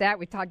doubt about that.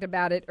 We talked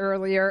about it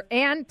earlier.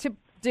 And to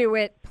do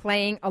it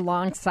playing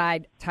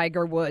alongside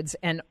Tiger Woods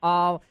and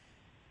all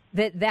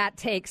that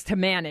takes to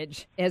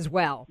manage as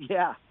well.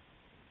 Yeah,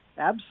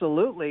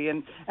 absolutely.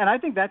 And I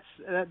think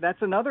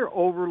that's another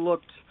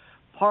overlooked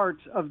part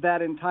of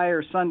that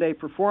entire Sunday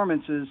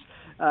performance is,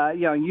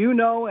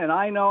 and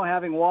I know,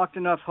 having walked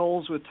enough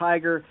holes with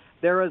Tiger,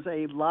 there is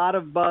a lot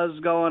of buzz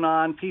going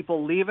on,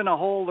 people leaving a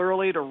hole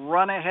early to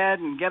run ahead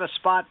and get a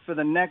spot for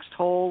the next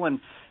hole. And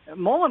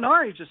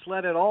Molinari just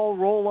let it all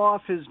roll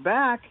off his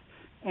back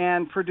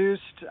and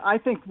produced, I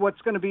think,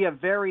 what's going to be a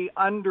very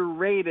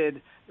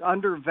underrated,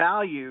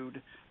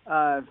 undervalued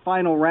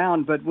final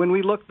round. But when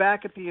we look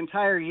back at the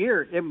entire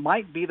year, it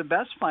might be the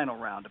best final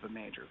round of a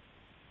major.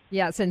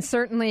 Yes, and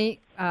certainly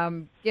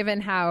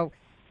given how,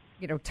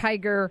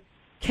 Tiger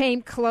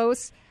came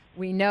close,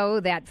 we know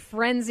that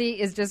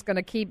frenzy is just going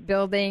to keep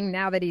building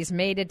now that he's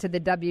made it to the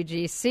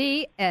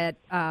WGC at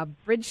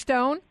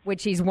Bridgestone,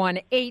 which he's won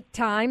 8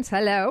 times.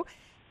 Hello.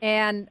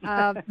 And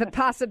the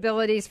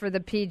possibilities for the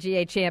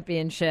PGA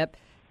Championship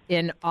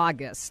in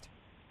August.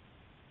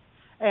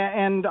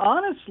 And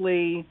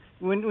honestly,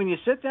 when you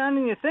sit down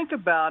and you think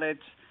about it,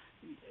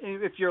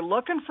 if you're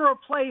looking for a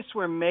place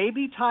where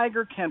maybe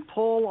Tiger can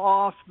pull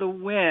off the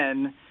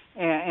win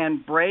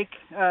and break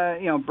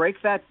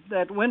that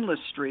winless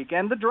streak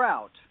and the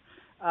drought,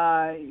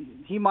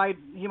 he might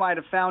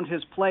have found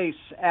his place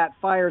at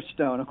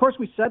Firestone. Of course,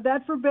 we said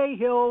that for Bay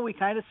Hill. We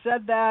kind of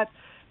said that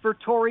for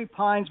Torrey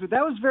Pines, but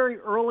that was very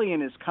early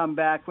in his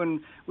comeback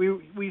when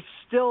we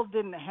still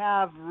didn't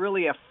have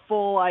really a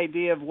full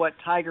idea of what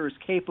Tiger is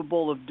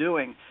capable of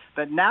doing.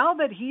 But now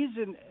that he's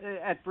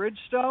at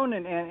Bridgestone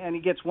and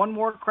he gets one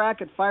more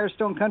crack at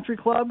Firestone Country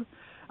Club,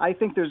 I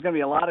think there's going to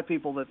be a lot of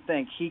people that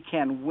think he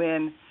can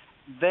win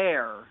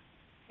there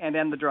and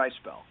end the dry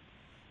spell.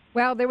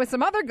 Well, there was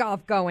some other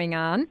golf going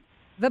on.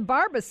 The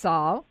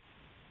Barbasol,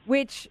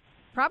 which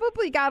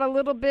probably got a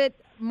little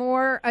bit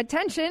more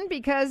attention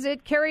because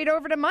it carried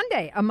over to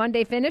Monday, a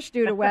Monday finish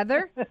due to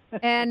weather.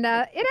 And it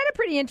had a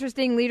pretty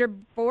interesting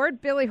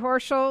leaderboard. Billy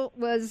Horschel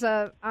was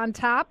on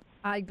top,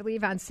 I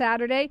believe, on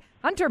Saturday.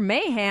 Hunter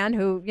Mahan,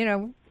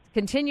 who,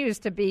 continues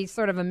to be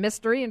sort of a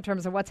mystery in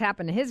terms of what's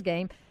happened in his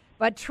game.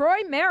 But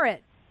Troy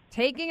Merritt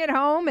taking it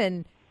home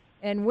and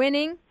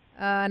winning.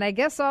 And I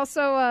guess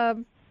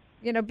also,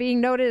 being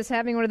noted as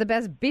having one of the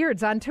best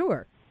beards on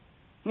tour.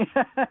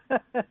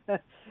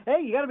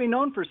 Hey, you got to be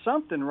known for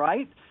something,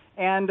 right?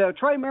 And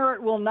Troy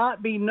Merritt will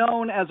not be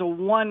known as a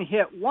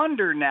one-hit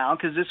wonder now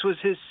because this was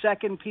his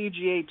second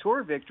PGA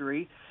Tour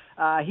victory.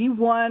 He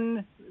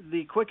won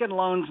the Quicken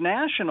Loans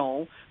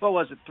National,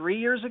 3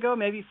 years ago,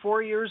 maybe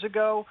 4 years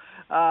ago,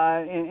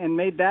 and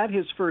made that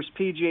his first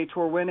PGA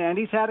Tour win. And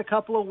he's had a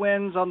couple of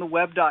wins on the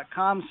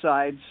web.com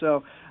side.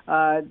 So,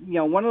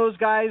 one of those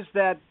guys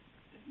that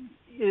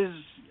is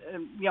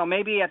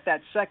maybe at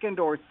that second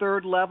or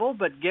third level,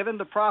 but given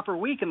the proper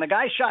week, and the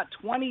guy shot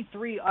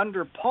 23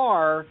 under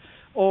par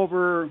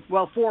over,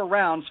 4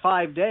 rounds,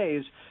 5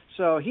 days.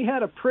 So he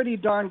had a pretty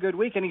darn good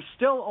week, and he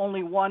still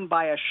only won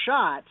by a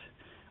shot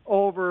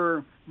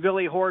over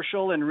Billy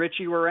Horschel and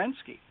Richie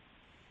Werenski.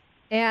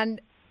 And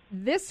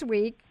this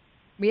week,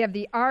 we have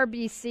the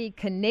RBC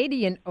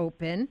Canadian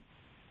Open,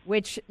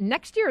 which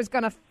next year is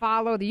going to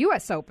follow the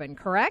U.S. Open,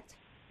 correct?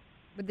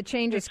 With the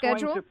change of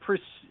schedule?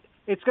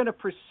 It's going to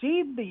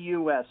precede the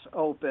U.S.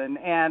 Open,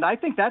 and I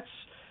think that's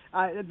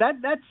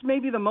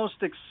maybe the most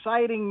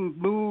exciting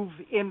move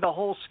in the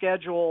whole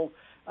schedule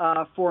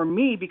for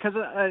me, because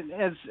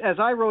as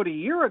I wrote a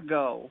year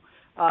ago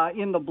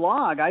in the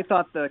blog, I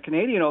thought the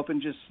Canadian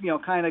Open just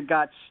kind of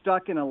got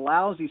stuck in a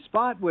lousy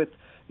spot with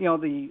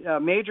the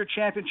major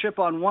championship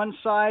on one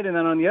side, and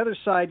then on the other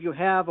side you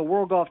have a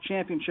World Golf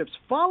Championships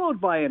followed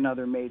by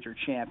another major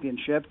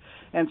championship.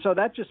 And so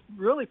that just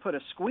really put a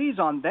squeeze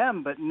on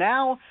them. But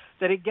now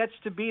that it gets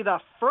to be the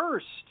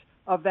first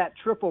of that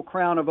Triple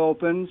Crown of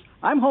Opens,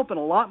 I'm hoping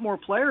a lot more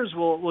players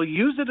will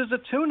use it as a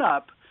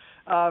tune-up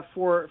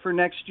for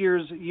next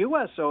year's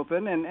U.S.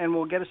 Open, and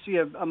we'll get to see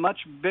a much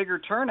bigger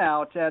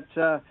turnout at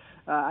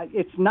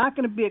it's not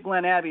going to be at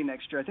Glen Abbey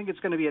next year. I think it's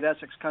going to be at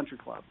Essex Country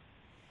Club.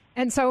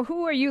 And so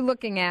who are you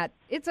looking at?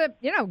 It's a,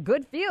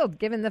 good field,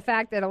 given the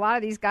fact that a lot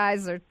of these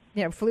guys are,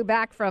 flew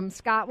back from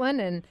Scotland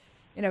and,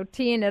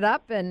 teeing it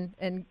up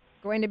and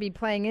going to be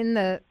playing in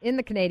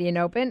the Canadian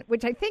Open,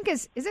 which I think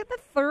is it the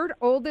third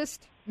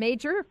oldest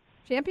major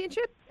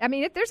championship? I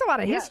mean, there's a lot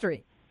of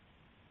history.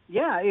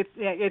 Yeah,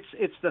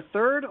 it's the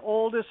third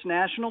oldest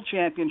national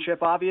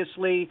championship.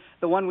 Obviously,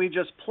 the one we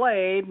just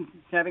played,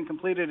 having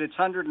completed its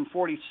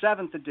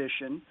 147th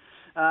edition.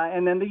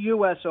 And then the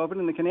U.S. Open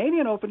and the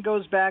Canadian Open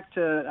goes back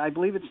to, I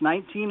believe it's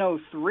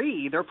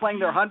 1903. They're playing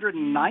their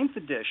 109th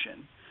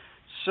edition.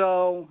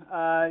 So,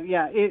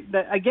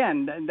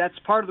 again, that's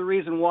part of the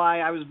reason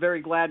why I was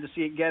very glad to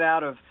see it get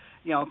out of,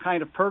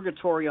 kind of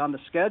purgatory on the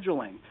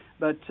scheduling.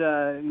 But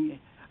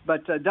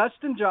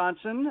Dustin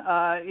Johnson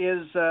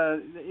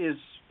is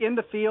in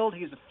the field.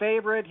 He's a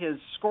favorite. His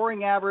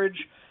scoring average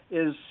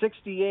is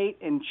 68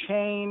 and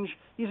change.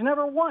 He's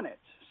never won it.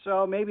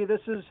 So maybe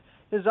this is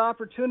his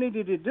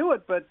opportunity to do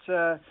it, but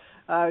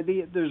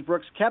there's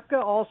Brooks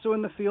Koepka also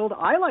in the field.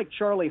 I like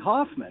Charlie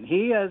Hoffman.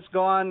 He has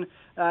gone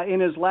in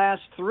his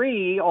last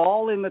 3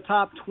 all in the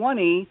top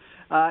 20,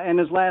 and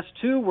his last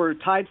 2 were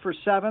tied for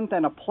 7th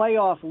and a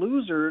playoff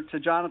loser to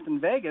Jonathan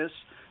Vegas.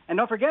 And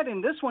don't forget,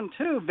 in this one,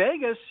 too,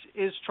 Vegas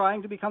is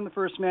trying to become the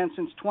first man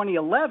since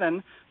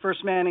 2011,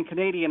 first man in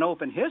Canadian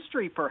Open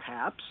history,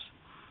 perhaps,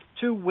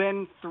 to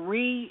win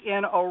 3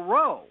 in a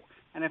row.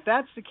 And if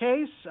that's the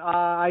case,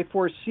 I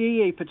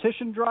foresee a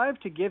petition drive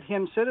to give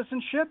him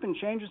citizenship and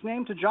change his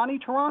name to Johnny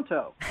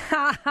Toronto.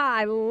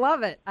 I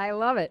love it. I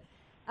love it.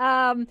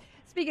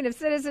 Speaking of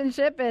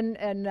citizenship and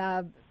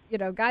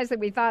guys that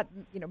we thought,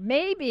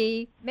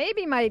 maybe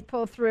might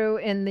pull through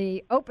in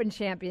the Open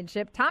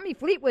Championship, Tommy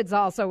Fleetwood's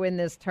also in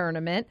this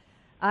tournament.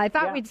 I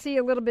thought we'd see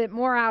a little bit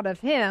more out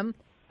of him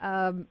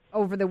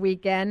over the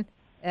weekend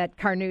at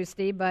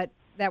Carnoustie, but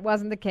that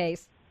wasn't the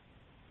case.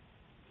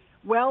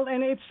 Well,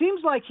 and it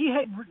seems like he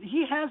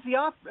has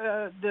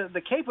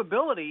the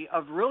capability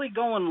of really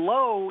going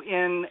low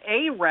in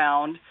a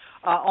round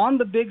on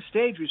the big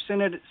stage. We've seen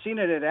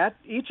it at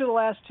each of the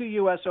last 2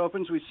 U.S.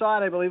 Opens. We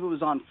saw it, I believe it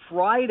was on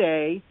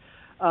Friday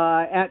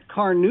at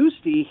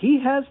Carnoustie. He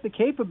has the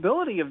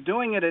capability of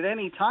doing it at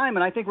any time,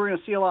 and I think we're going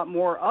to see a lot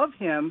more of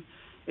him.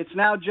 It's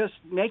now just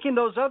making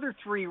those other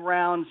 3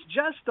 rounds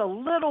just a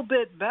little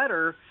bit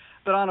better.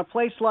 But on a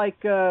place like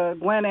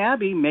Glen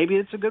Abbey, maybe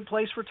it's a good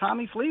place for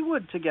Tommy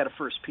Fleetwood to get a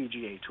first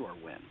PGA Tour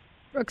win.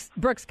 Brooks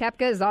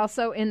Koepka is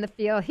also in the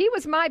field. He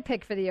was my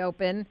pick for the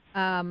Open,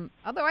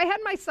 although I had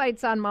my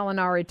sights on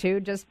Molinari, too,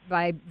 just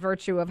by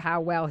virtue of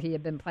how well he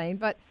had been playing.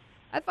 But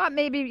I thought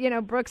maybe,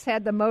 Brooks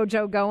had the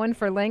mojo going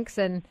for links,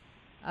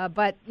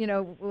 but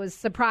was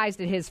surprised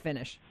at his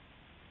finish.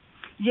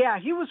 Yeah,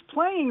 he was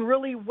playing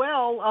really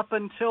well up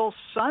until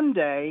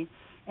Sunday,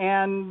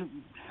 and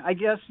I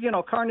guess,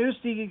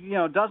 Carnoustie,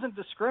 doesn't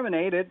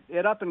discriminate.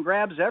 It up and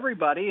grabs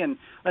everybody. And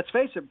let's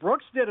face it,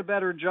 Brooks did a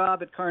better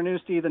job at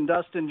Carnoustie than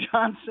Dustin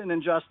Johnson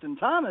and Justin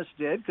Thomas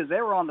did because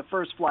they were on the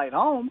first flight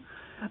home.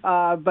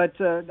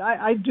 But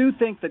I do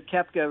think that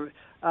Koepka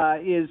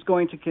is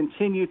going to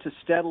continue to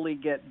steadily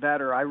get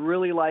better. I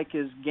really like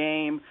his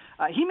game.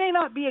 He may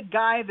not be a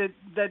guy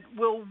that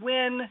will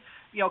win,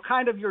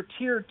 kind of your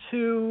Tier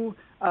 2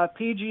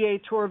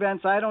 PGA Tour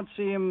events. I don't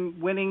see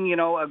him winning,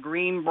 a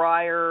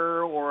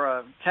Greenbrier or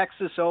a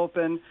Texas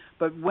Open.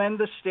 But when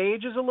the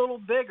stage is a little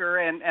bigger,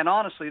 and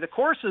honestly, the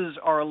courses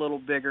are a little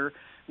bigger,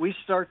 we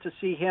start to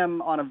see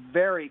him on a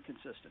very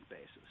consistent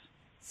basis.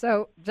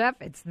 So,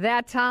 Jeff, it's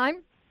that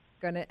time.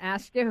 Going to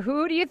ask you,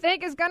 who do you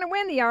think is going to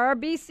win the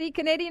RBC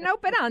Canadian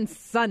Open on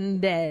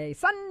Sunday?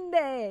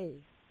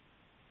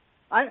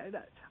 I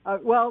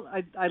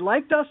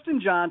like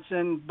Dustin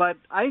Johnson, but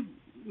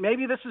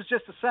maybe this is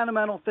just a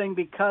sentimental thing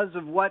because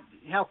of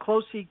how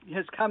close he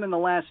has come in the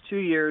last 2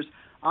 years.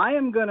 I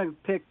am going to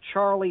pick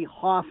Charlie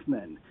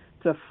Hoffman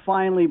to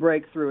finally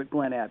break through at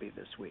Glen Abbey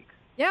this week.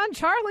 Yeah, and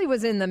Charlie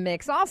was in the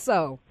mix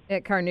also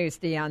at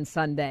Carnoustie on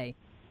Sunday.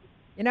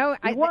 He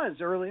was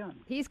early on.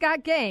 He's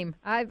got game.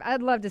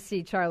 I'd love to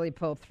see Charlie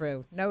pull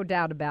through, no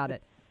doubt about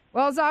it.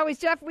 Well, as always,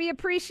 Jeff, we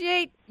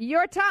appreciate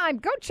your time.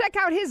 Go check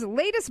out his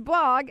latest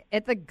blog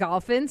at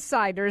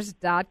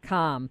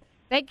thegolfinsiders.com.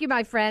 Thank you,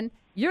 my friend.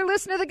 You're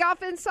listening to the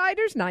Golf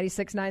Insiders,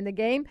 96.9 The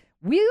Game.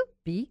 We'll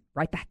be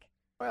right back.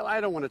 Well,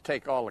 I don't want to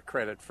take all the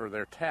credit for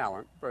their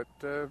talent, but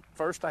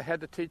first I had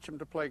to teach them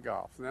to play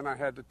golf. Then I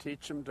had to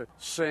teach them to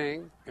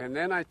sing, and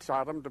then I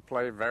taught them to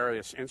play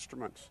various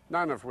instruments,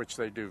 none of which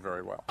they do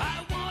very well.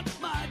 I want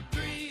my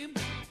dream.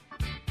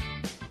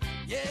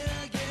 Yeah,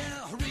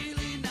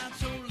 really not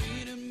so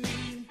lean and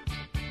mean.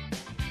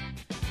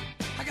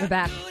 We're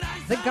back.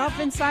 The Golf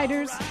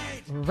Insiders,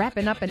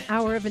 wrapping up an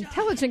hour of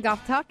intelligent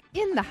golf talk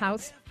in the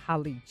house.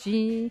 Holly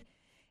G.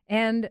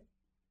 And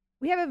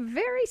we have a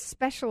very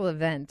special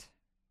event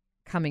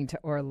coming to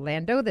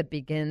Orlando that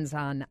begins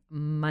on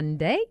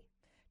Monday,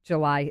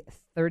 July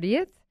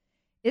 30th.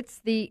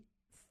 It's the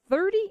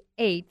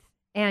 38th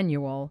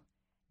annual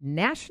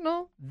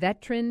National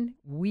Veteran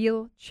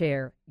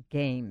Wheelchair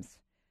Games.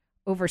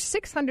 Over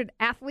 600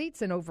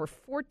 athletes and over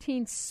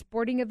 14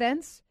 sporting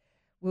events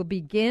will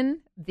begin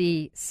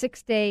the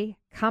 6-day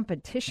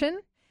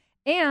competition.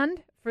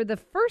 And for the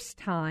first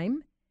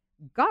time,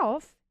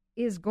 golf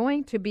is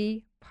going to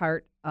be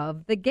part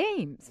of the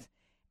games.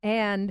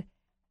 And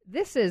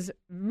this is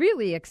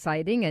really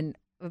exciting, and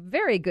a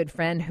very good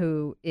friend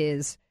who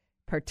is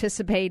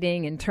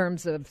participating in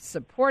terms of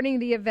supporting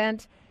the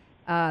event,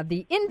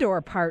 the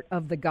indoor part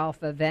of the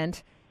golf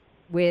event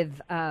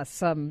with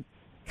some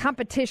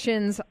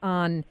competitions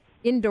on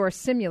indoor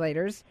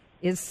simulators,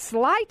 is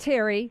Sly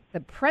Terry, the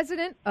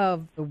president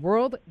of the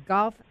World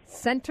Golf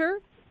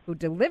Center, who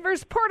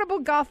delivers portable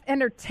golf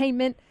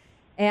entertainment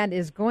and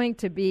is going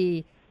to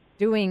be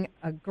doing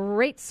a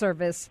great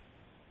service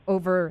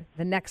over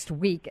the next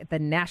week at the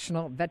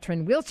National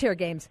Veteran Wheelchair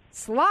Games.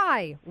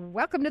 Sly,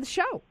 welcome to the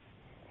show.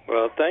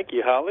 Well, thank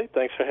you, Holly.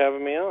 Thanks for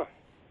having me on.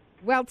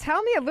 Well,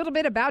 tell me a little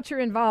bit about your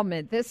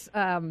involvement. This,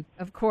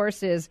 of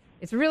course, it's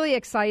really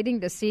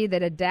exciting to see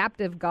that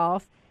adaptive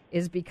golf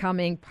is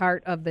becoming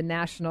part of the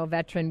National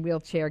Veteran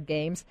Wheelchair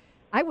Games.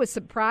 I was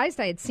surprised.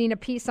 I had seen a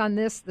piece on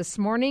this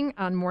morning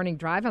on Morning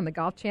Drive on the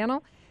Golf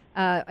Channel.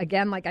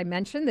 Again, like I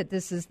mentioned, that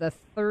this is the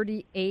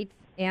 38th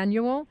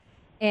annual.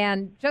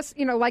 And just,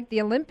 like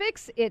the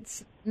Olympics,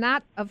 it's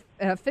not an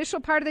official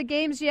part of the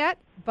games yet,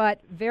 but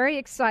very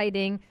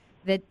exciting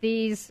that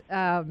these,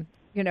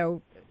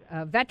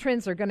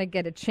 veterans are going to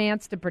get a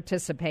chance to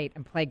participate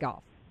and play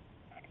golf.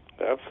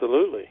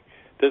 Absolutely.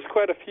 There's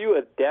quite a few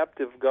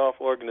adaptive golf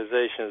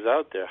organizations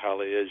out there,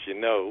 Holly, as you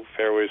know,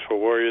 Fairways for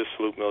Warriors,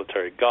 Salute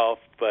Military Golf,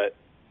 but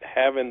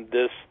having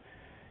this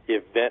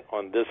event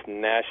on this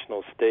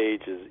national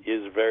stage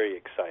is very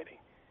exciting.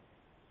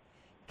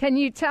 Can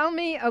you tell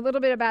me a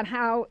little bit about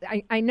how,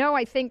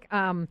 I think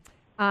on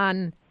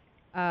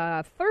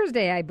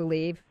Thursday, I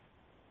believe,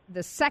 the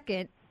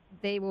 2nd,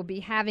 they will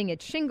be having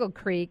at Shingle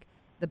Creek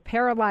the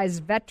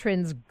Paralyzed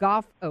Veterans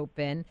Golf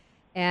Open,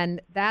 and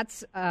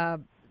that's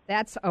a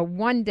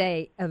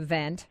one-day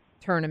event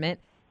tournament,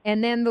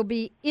 and then there'll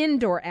be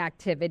indoor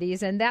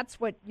activities, and that's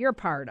what you're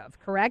part of,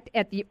 correct,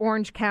 at the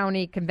Orange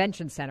County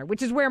Convention Center,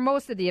 which is where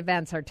most of the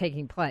events are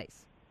taking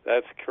place.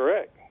 That's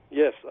correct.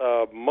 Yes,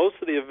 most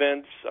of the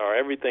events are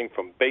everything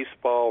from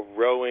baseball,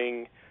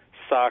 rowing,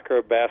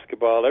 soccer,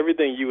 basketball,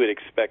 everything you would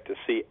expect to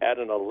see at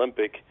an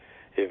Olympic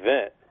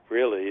event,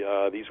 really.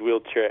 These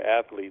wheelchair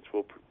athletes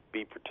will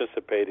be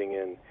participating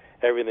in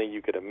everything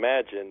you could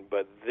imagine,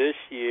 but this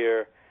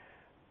year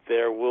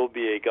there will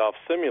be a golf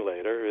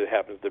simulator. It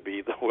happens to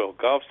be the World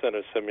Golf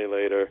Center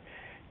simulator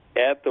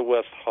at the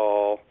West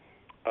Hall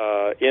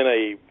in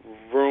a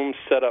room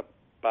set up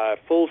by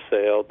Full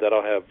Sail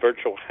that'll have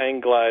virtual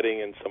hang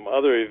gliding and some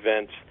other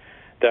events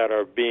that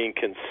are being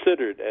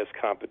considered as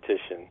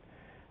competition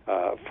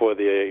for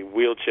the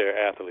wheelchair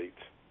athletes.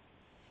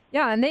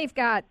 Yeah, and they've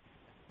got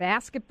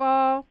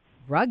basketball,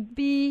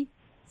 rugby,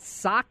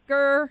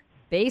 soccer,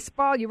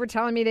 baseball. You were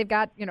telling me they've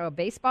got, a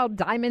baseball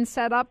diamond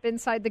set up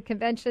inside the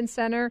convention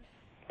center.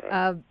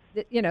 Right.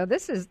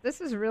 This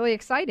is really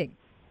exciting.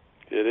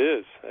 It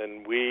is,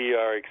 and we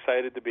are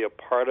excited to be a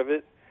part of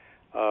it.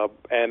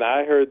 And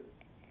I heard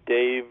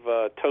Dave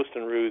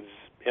Tostenrud's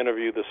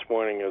interview this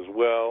morning as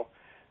well.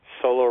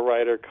 Solo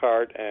rider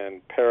cart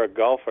and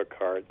para-golfer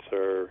carts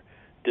are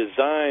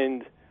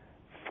designed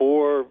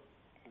for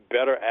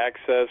better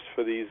access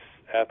for these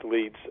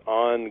athletes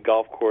on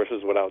golf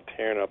courses without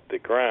tearing up the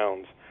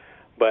grounds.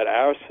 But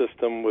our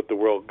system with the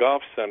World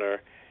Golf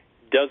Center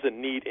doesn't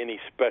need any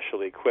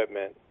special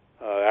equipment.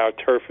 Our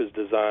turf is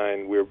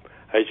designed, we're,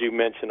 as you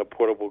mentioned, a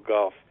portable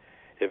golf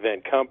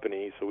event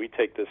company, so we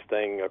take this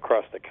thing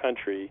across the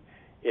country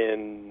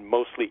in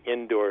mostly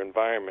indoor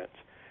environments.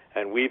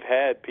 And we've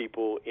had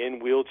people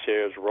in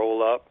wheelchairs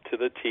roll up to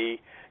the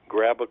tee,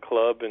 grab a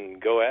club,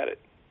 and go at it.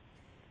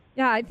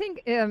 Yeah, I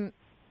think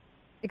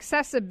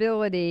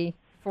accessibility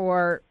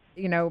for,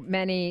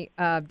 many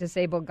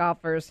disabled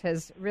golfers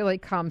has really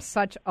come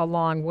such a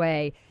long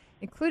way,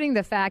 including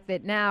the fact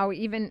that now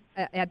even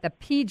at the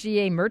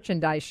PGA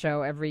Merchandise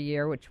Show every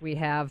year, which we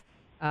have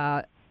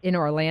in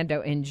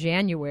Orlando in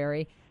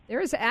January, there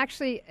is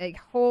actually a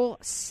whole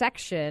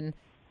section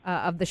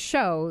of the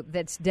show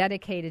that's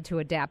dedicated to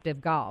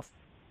adaptive golf.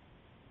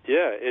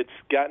 Yeah, it's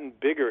gotten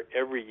bigger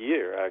every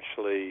year,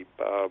 actually.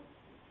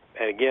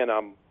 And again,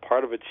 I'm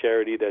part of a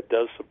charity that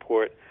does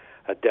support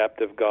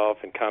adaptive golf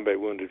and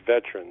combat wounded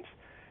veterans.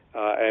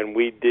 And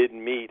we did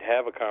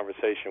have a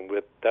conversation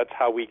with, that's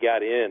how we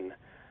got in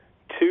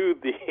to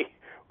the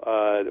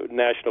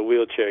National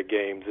Wheelchair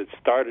Games. It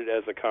started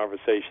as a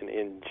conversation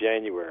in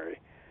January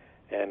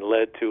and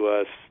led to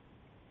us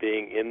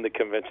being in the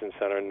convention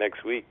center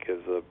next week as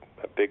a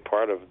big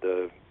part of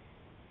the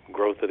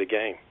growth of the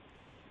game.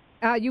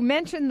 You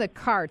mentioned the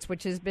carts,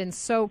 which has been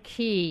so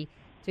key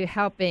to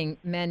helping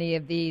many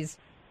of these,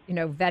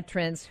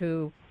 veterans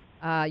who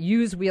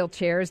use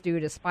wheelchairs due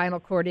to spinal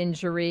cord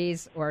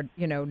injuries or,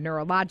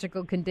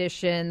 neurological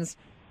conditions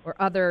or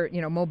other,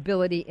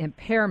 mobility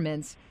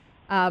impairments.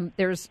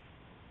 There's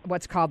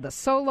what's called the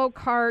solo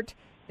cart.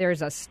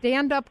 There's a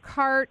stand-up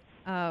cart,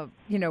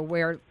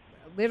 where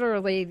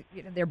literally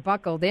they're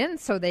buckled in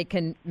so they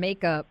can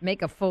make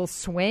a full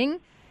swing.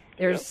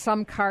 There's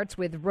some carts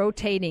with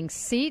rotating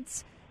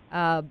seats.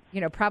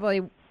 Probably,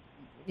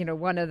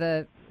 one of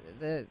the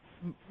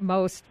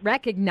most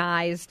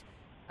recognized,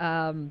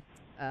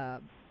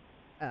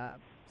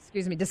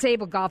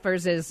 disabled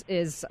golfers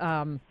is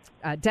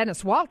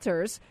Dennis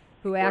Walters,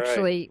 who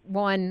actually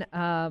won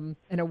an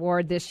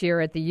award this year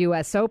at the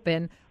U.S.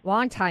 Open.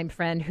 Longtime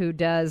friend who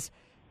does,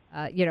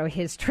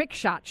 his trick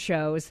shot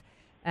shows.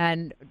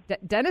 And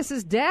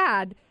Dennis's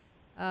dad,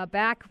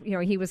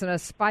 he was an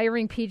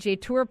aspiring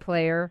PGA Tour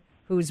player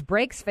whose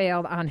brakes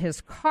failed on his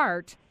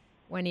cart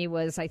when he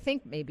was, I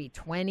think, maybe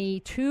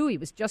 22. He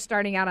was just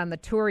starting out on the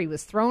tour. He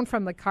was thrown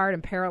from the cart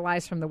and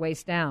paralyzed from the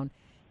waist down.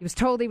 He was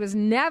told he was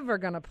never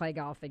going to play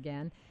golf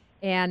again.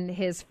 And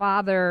his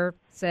father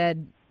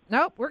said,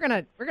 nope, we're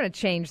gonna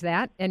change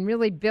that, and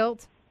really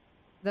built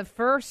the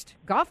first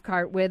golf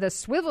cart with a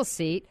swivel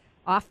seat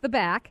off the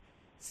back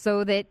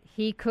so that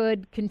he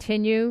could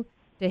continue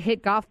to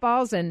hit golf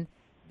balls. And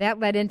that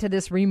led into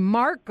this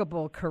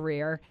remarkable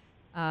career,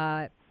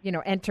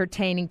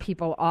 entertaining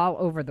people all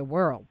over the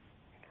world.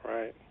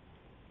 Right.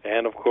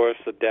 And, of course,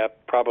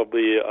 adapt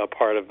probably a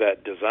part of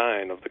that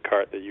design of the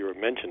cart that you were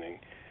mentioning.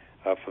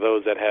 For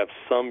those that have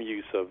some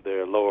use of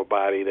their lower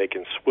body, they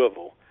can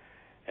swivel.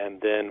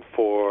 And then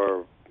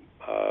for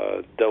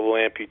double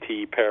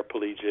amputee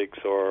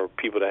paraplegics or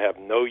people that have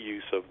no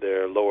use of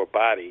their lower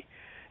body,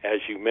 as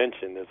you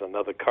mentioned, there's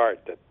another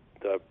cart that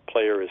the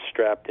player is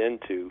strapped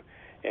into,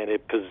 and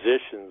it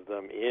positions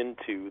them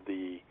into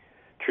the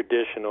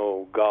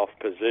traditional golf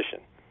position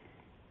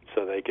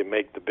so they can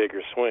make the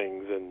bigger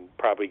swings and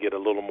probably get a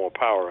little more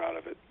power out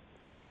of it.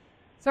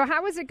 So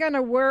how is it going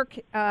to work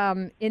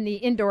in the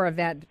indoor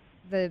event?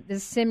 The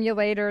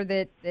simulator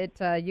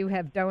that you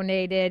have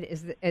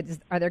donated,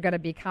 are there going to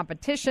be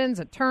competitions,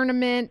 a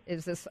tournament?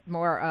 Is this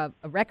more a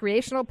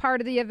recreational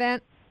part of the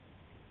event?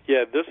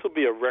 Yeah, this will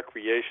be a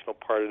recreational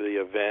part of the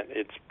event.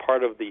 It's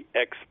part of the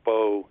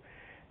expo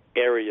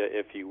area,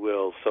 if you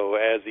will. So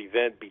as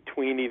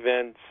between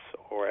events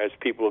or as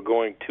people are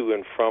going to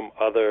and from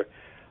other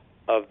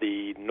of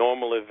the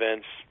normal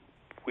events,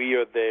 we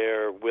are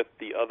there with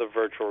the other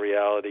virtual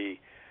reality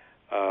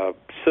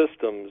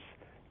systems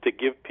to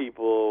give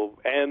people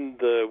and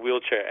the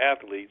wheelchair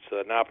athletes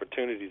an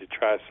opportunity to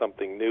try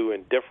something new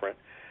and different,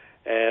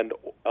 and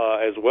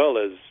as well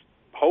as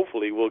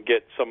hopefully we'll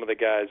get some of the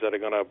guys that are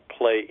going to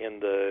play in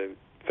the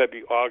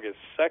August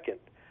 2nd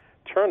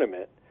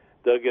tournament.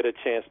 They'll get a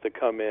chance to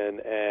come in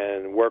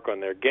and work on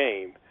their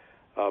game.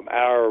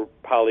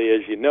 Holly,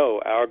 as you know,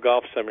 our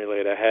golf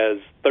simulator has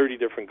 30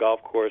 different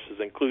golf courses,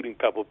 including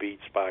Pebble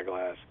Beach,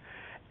 Spyglass,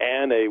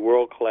 and a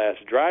world-class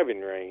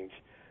driving range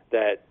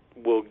that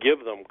will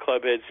give them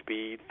club head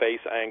speed, face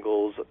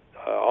angles,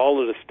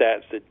 all of the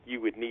stats that you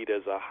would need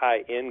as a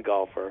high-end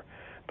golfer,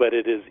 but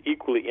it is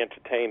equally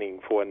entertaining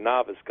for a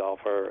novice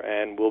golfer,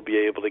 and we'll be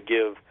able to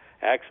give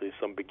actually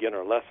some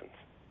beginner lessons.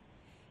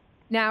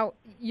 Now,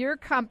 your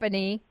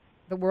company,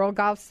 the World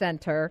Golf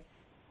Center,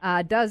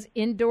 does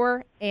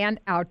indoor and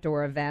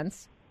outdoor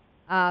events.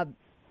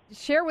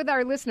 Share with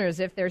our listeners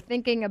if they're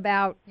thinking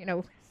about,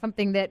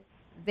 something that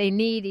they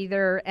need,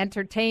 either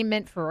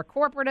entertainment for a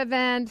corporate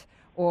event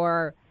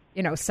or,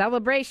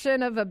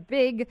 celebration of a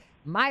big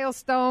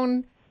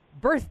milestone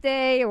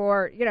birthday,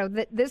 or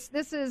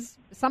this is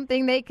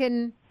something they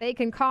can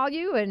call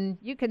you and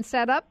you can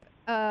set up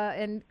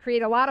and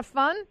create a lot of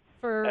fun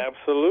for.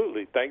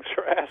 Absolutely. Thanks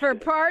for asking. For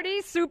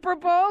parties, Super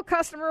Bowl,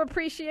 customer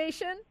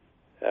appreciation.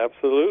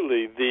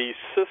 Absolutely. The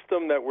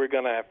system that we're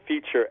going to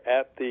feature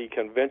at the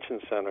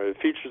convention center, it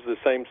features the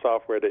same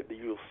software that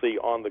you'll see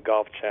on the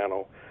Golf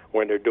Channel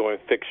when they're doing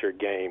fixture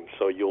games.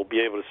 So you'll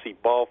be able to see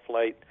ball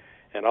flight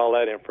and all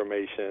that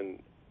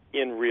information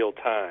in real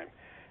time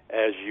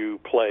as you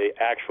play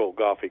actual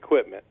golf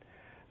equipment.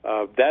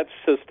 That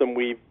system,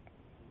 we've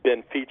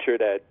been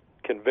featured at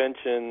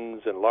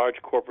conventions and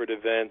large corporate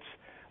events.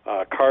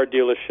 Car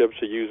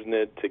dealerships are using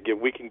it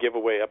we can give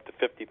away up to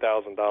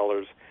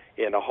 $50,000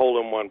 in a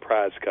hole-in-one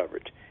prize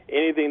coverage.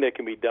 Anything that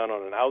can be done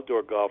on an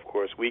outdoor golf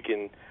course, we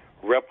can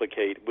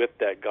replicate with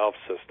that golf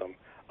system,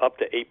 up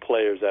to 8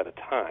 players at a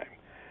time.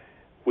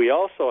 We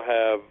also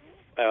have,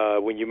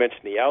 when you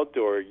mentioned the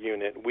outdoor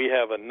unit, we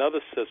have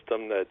another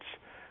system that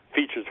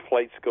features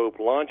flight scope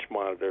launch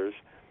monitors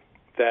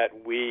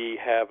that we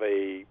have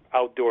a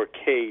outdoor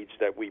cage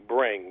that we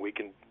bring.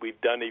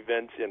 We've done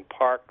events in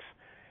parks,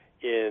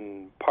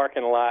 in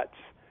parking lots.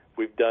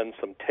 We've done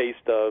some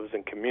taste-ofs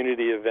and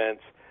community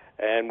events,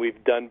 and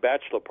we've done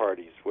bachelor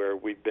parties where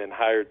we've been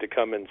hired to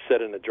come and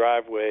sit in the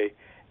driveway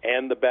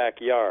and the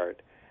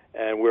backyard,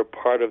 and we're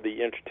part of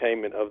the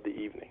entertainment of the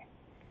evening.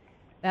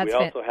 We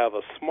also have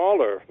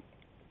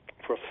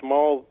for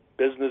small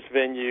business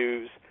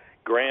venues,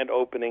 grand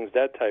openings,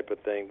 that type of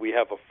thing. We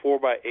have a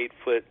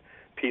 4x8-foot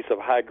piece of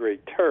high-grade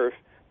turf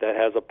that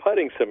has a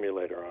putting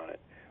simulator on it.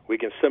 We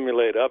can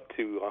simulate up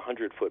to a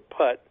 100-foot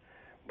putt,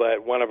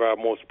 but one of our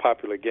most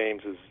popular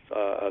games is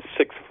a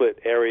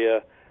 6-foot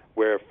area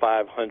where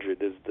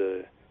 500 is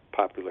the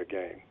popular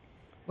game.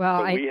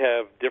 Well, we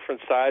have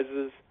different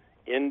sizes,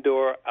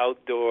 indoor,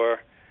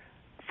 outdoor,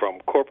 from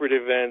corporate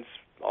events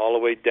all the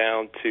way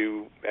down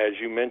to, as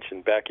you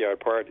mentioned, backyard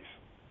parties.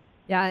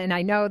 Yeah, and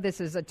I know this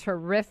is a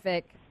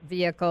terrific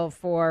vehicle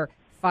for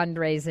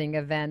fundraising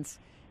events.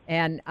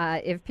 And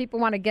if people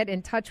want to get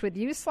in touch with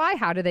you, Sly,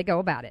 how do they go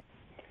about it?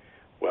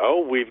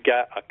 Well, we've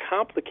got a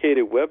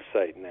complicated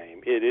website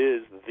name. It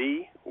is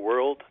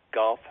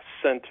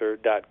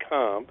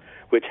theworldgolfcenter.com,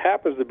 which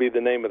happens to be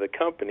the name of the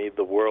company,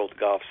 the World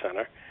Golf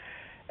Center.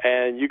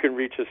 And you can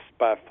reach us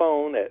by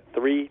phone at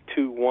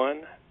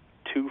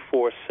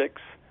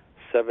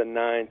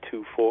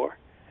 321-246-7924.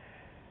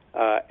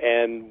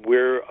 And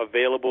we're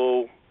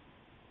available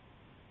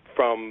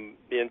from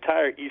the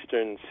entire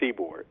eastern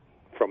seaboard.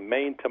 From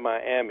Maine to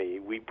Miami,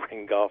 we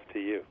bring golf to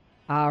you.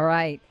 All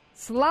right.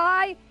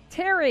 Sly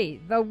Terry,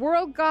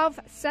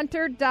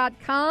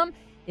 theworldgolfcenter.com.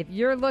 If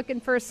you're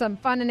looking for some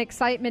fun and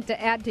excitement to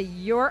add to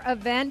your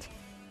event,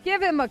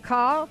 give him a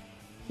call.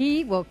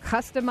 He will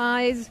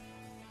customize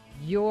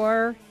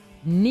your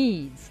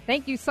needs.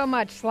 Thank you so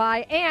much,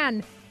 Sly.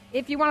 And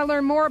if you want to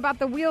learn more about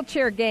the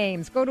wheelchair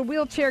games, go to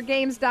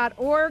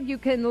wheelchairgames.org. You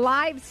can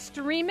live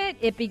stream it.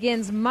 It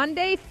begins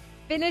Monday,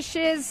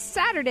 finishes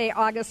Saturday,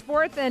 August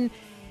 4th. And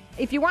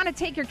if you want to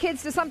take your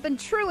kids to something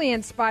truly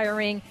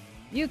inspiring,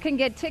 you can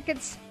get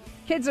tickets.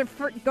 Kids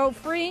go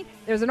free.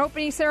 There's an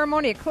opening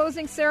ceremony, a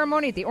closing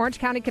ceremony at the Orange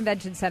County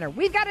Convention Center.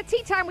 We've got a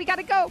tea time. We got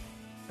to go.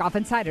 Golf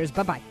Insiders.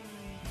 Bye-bye.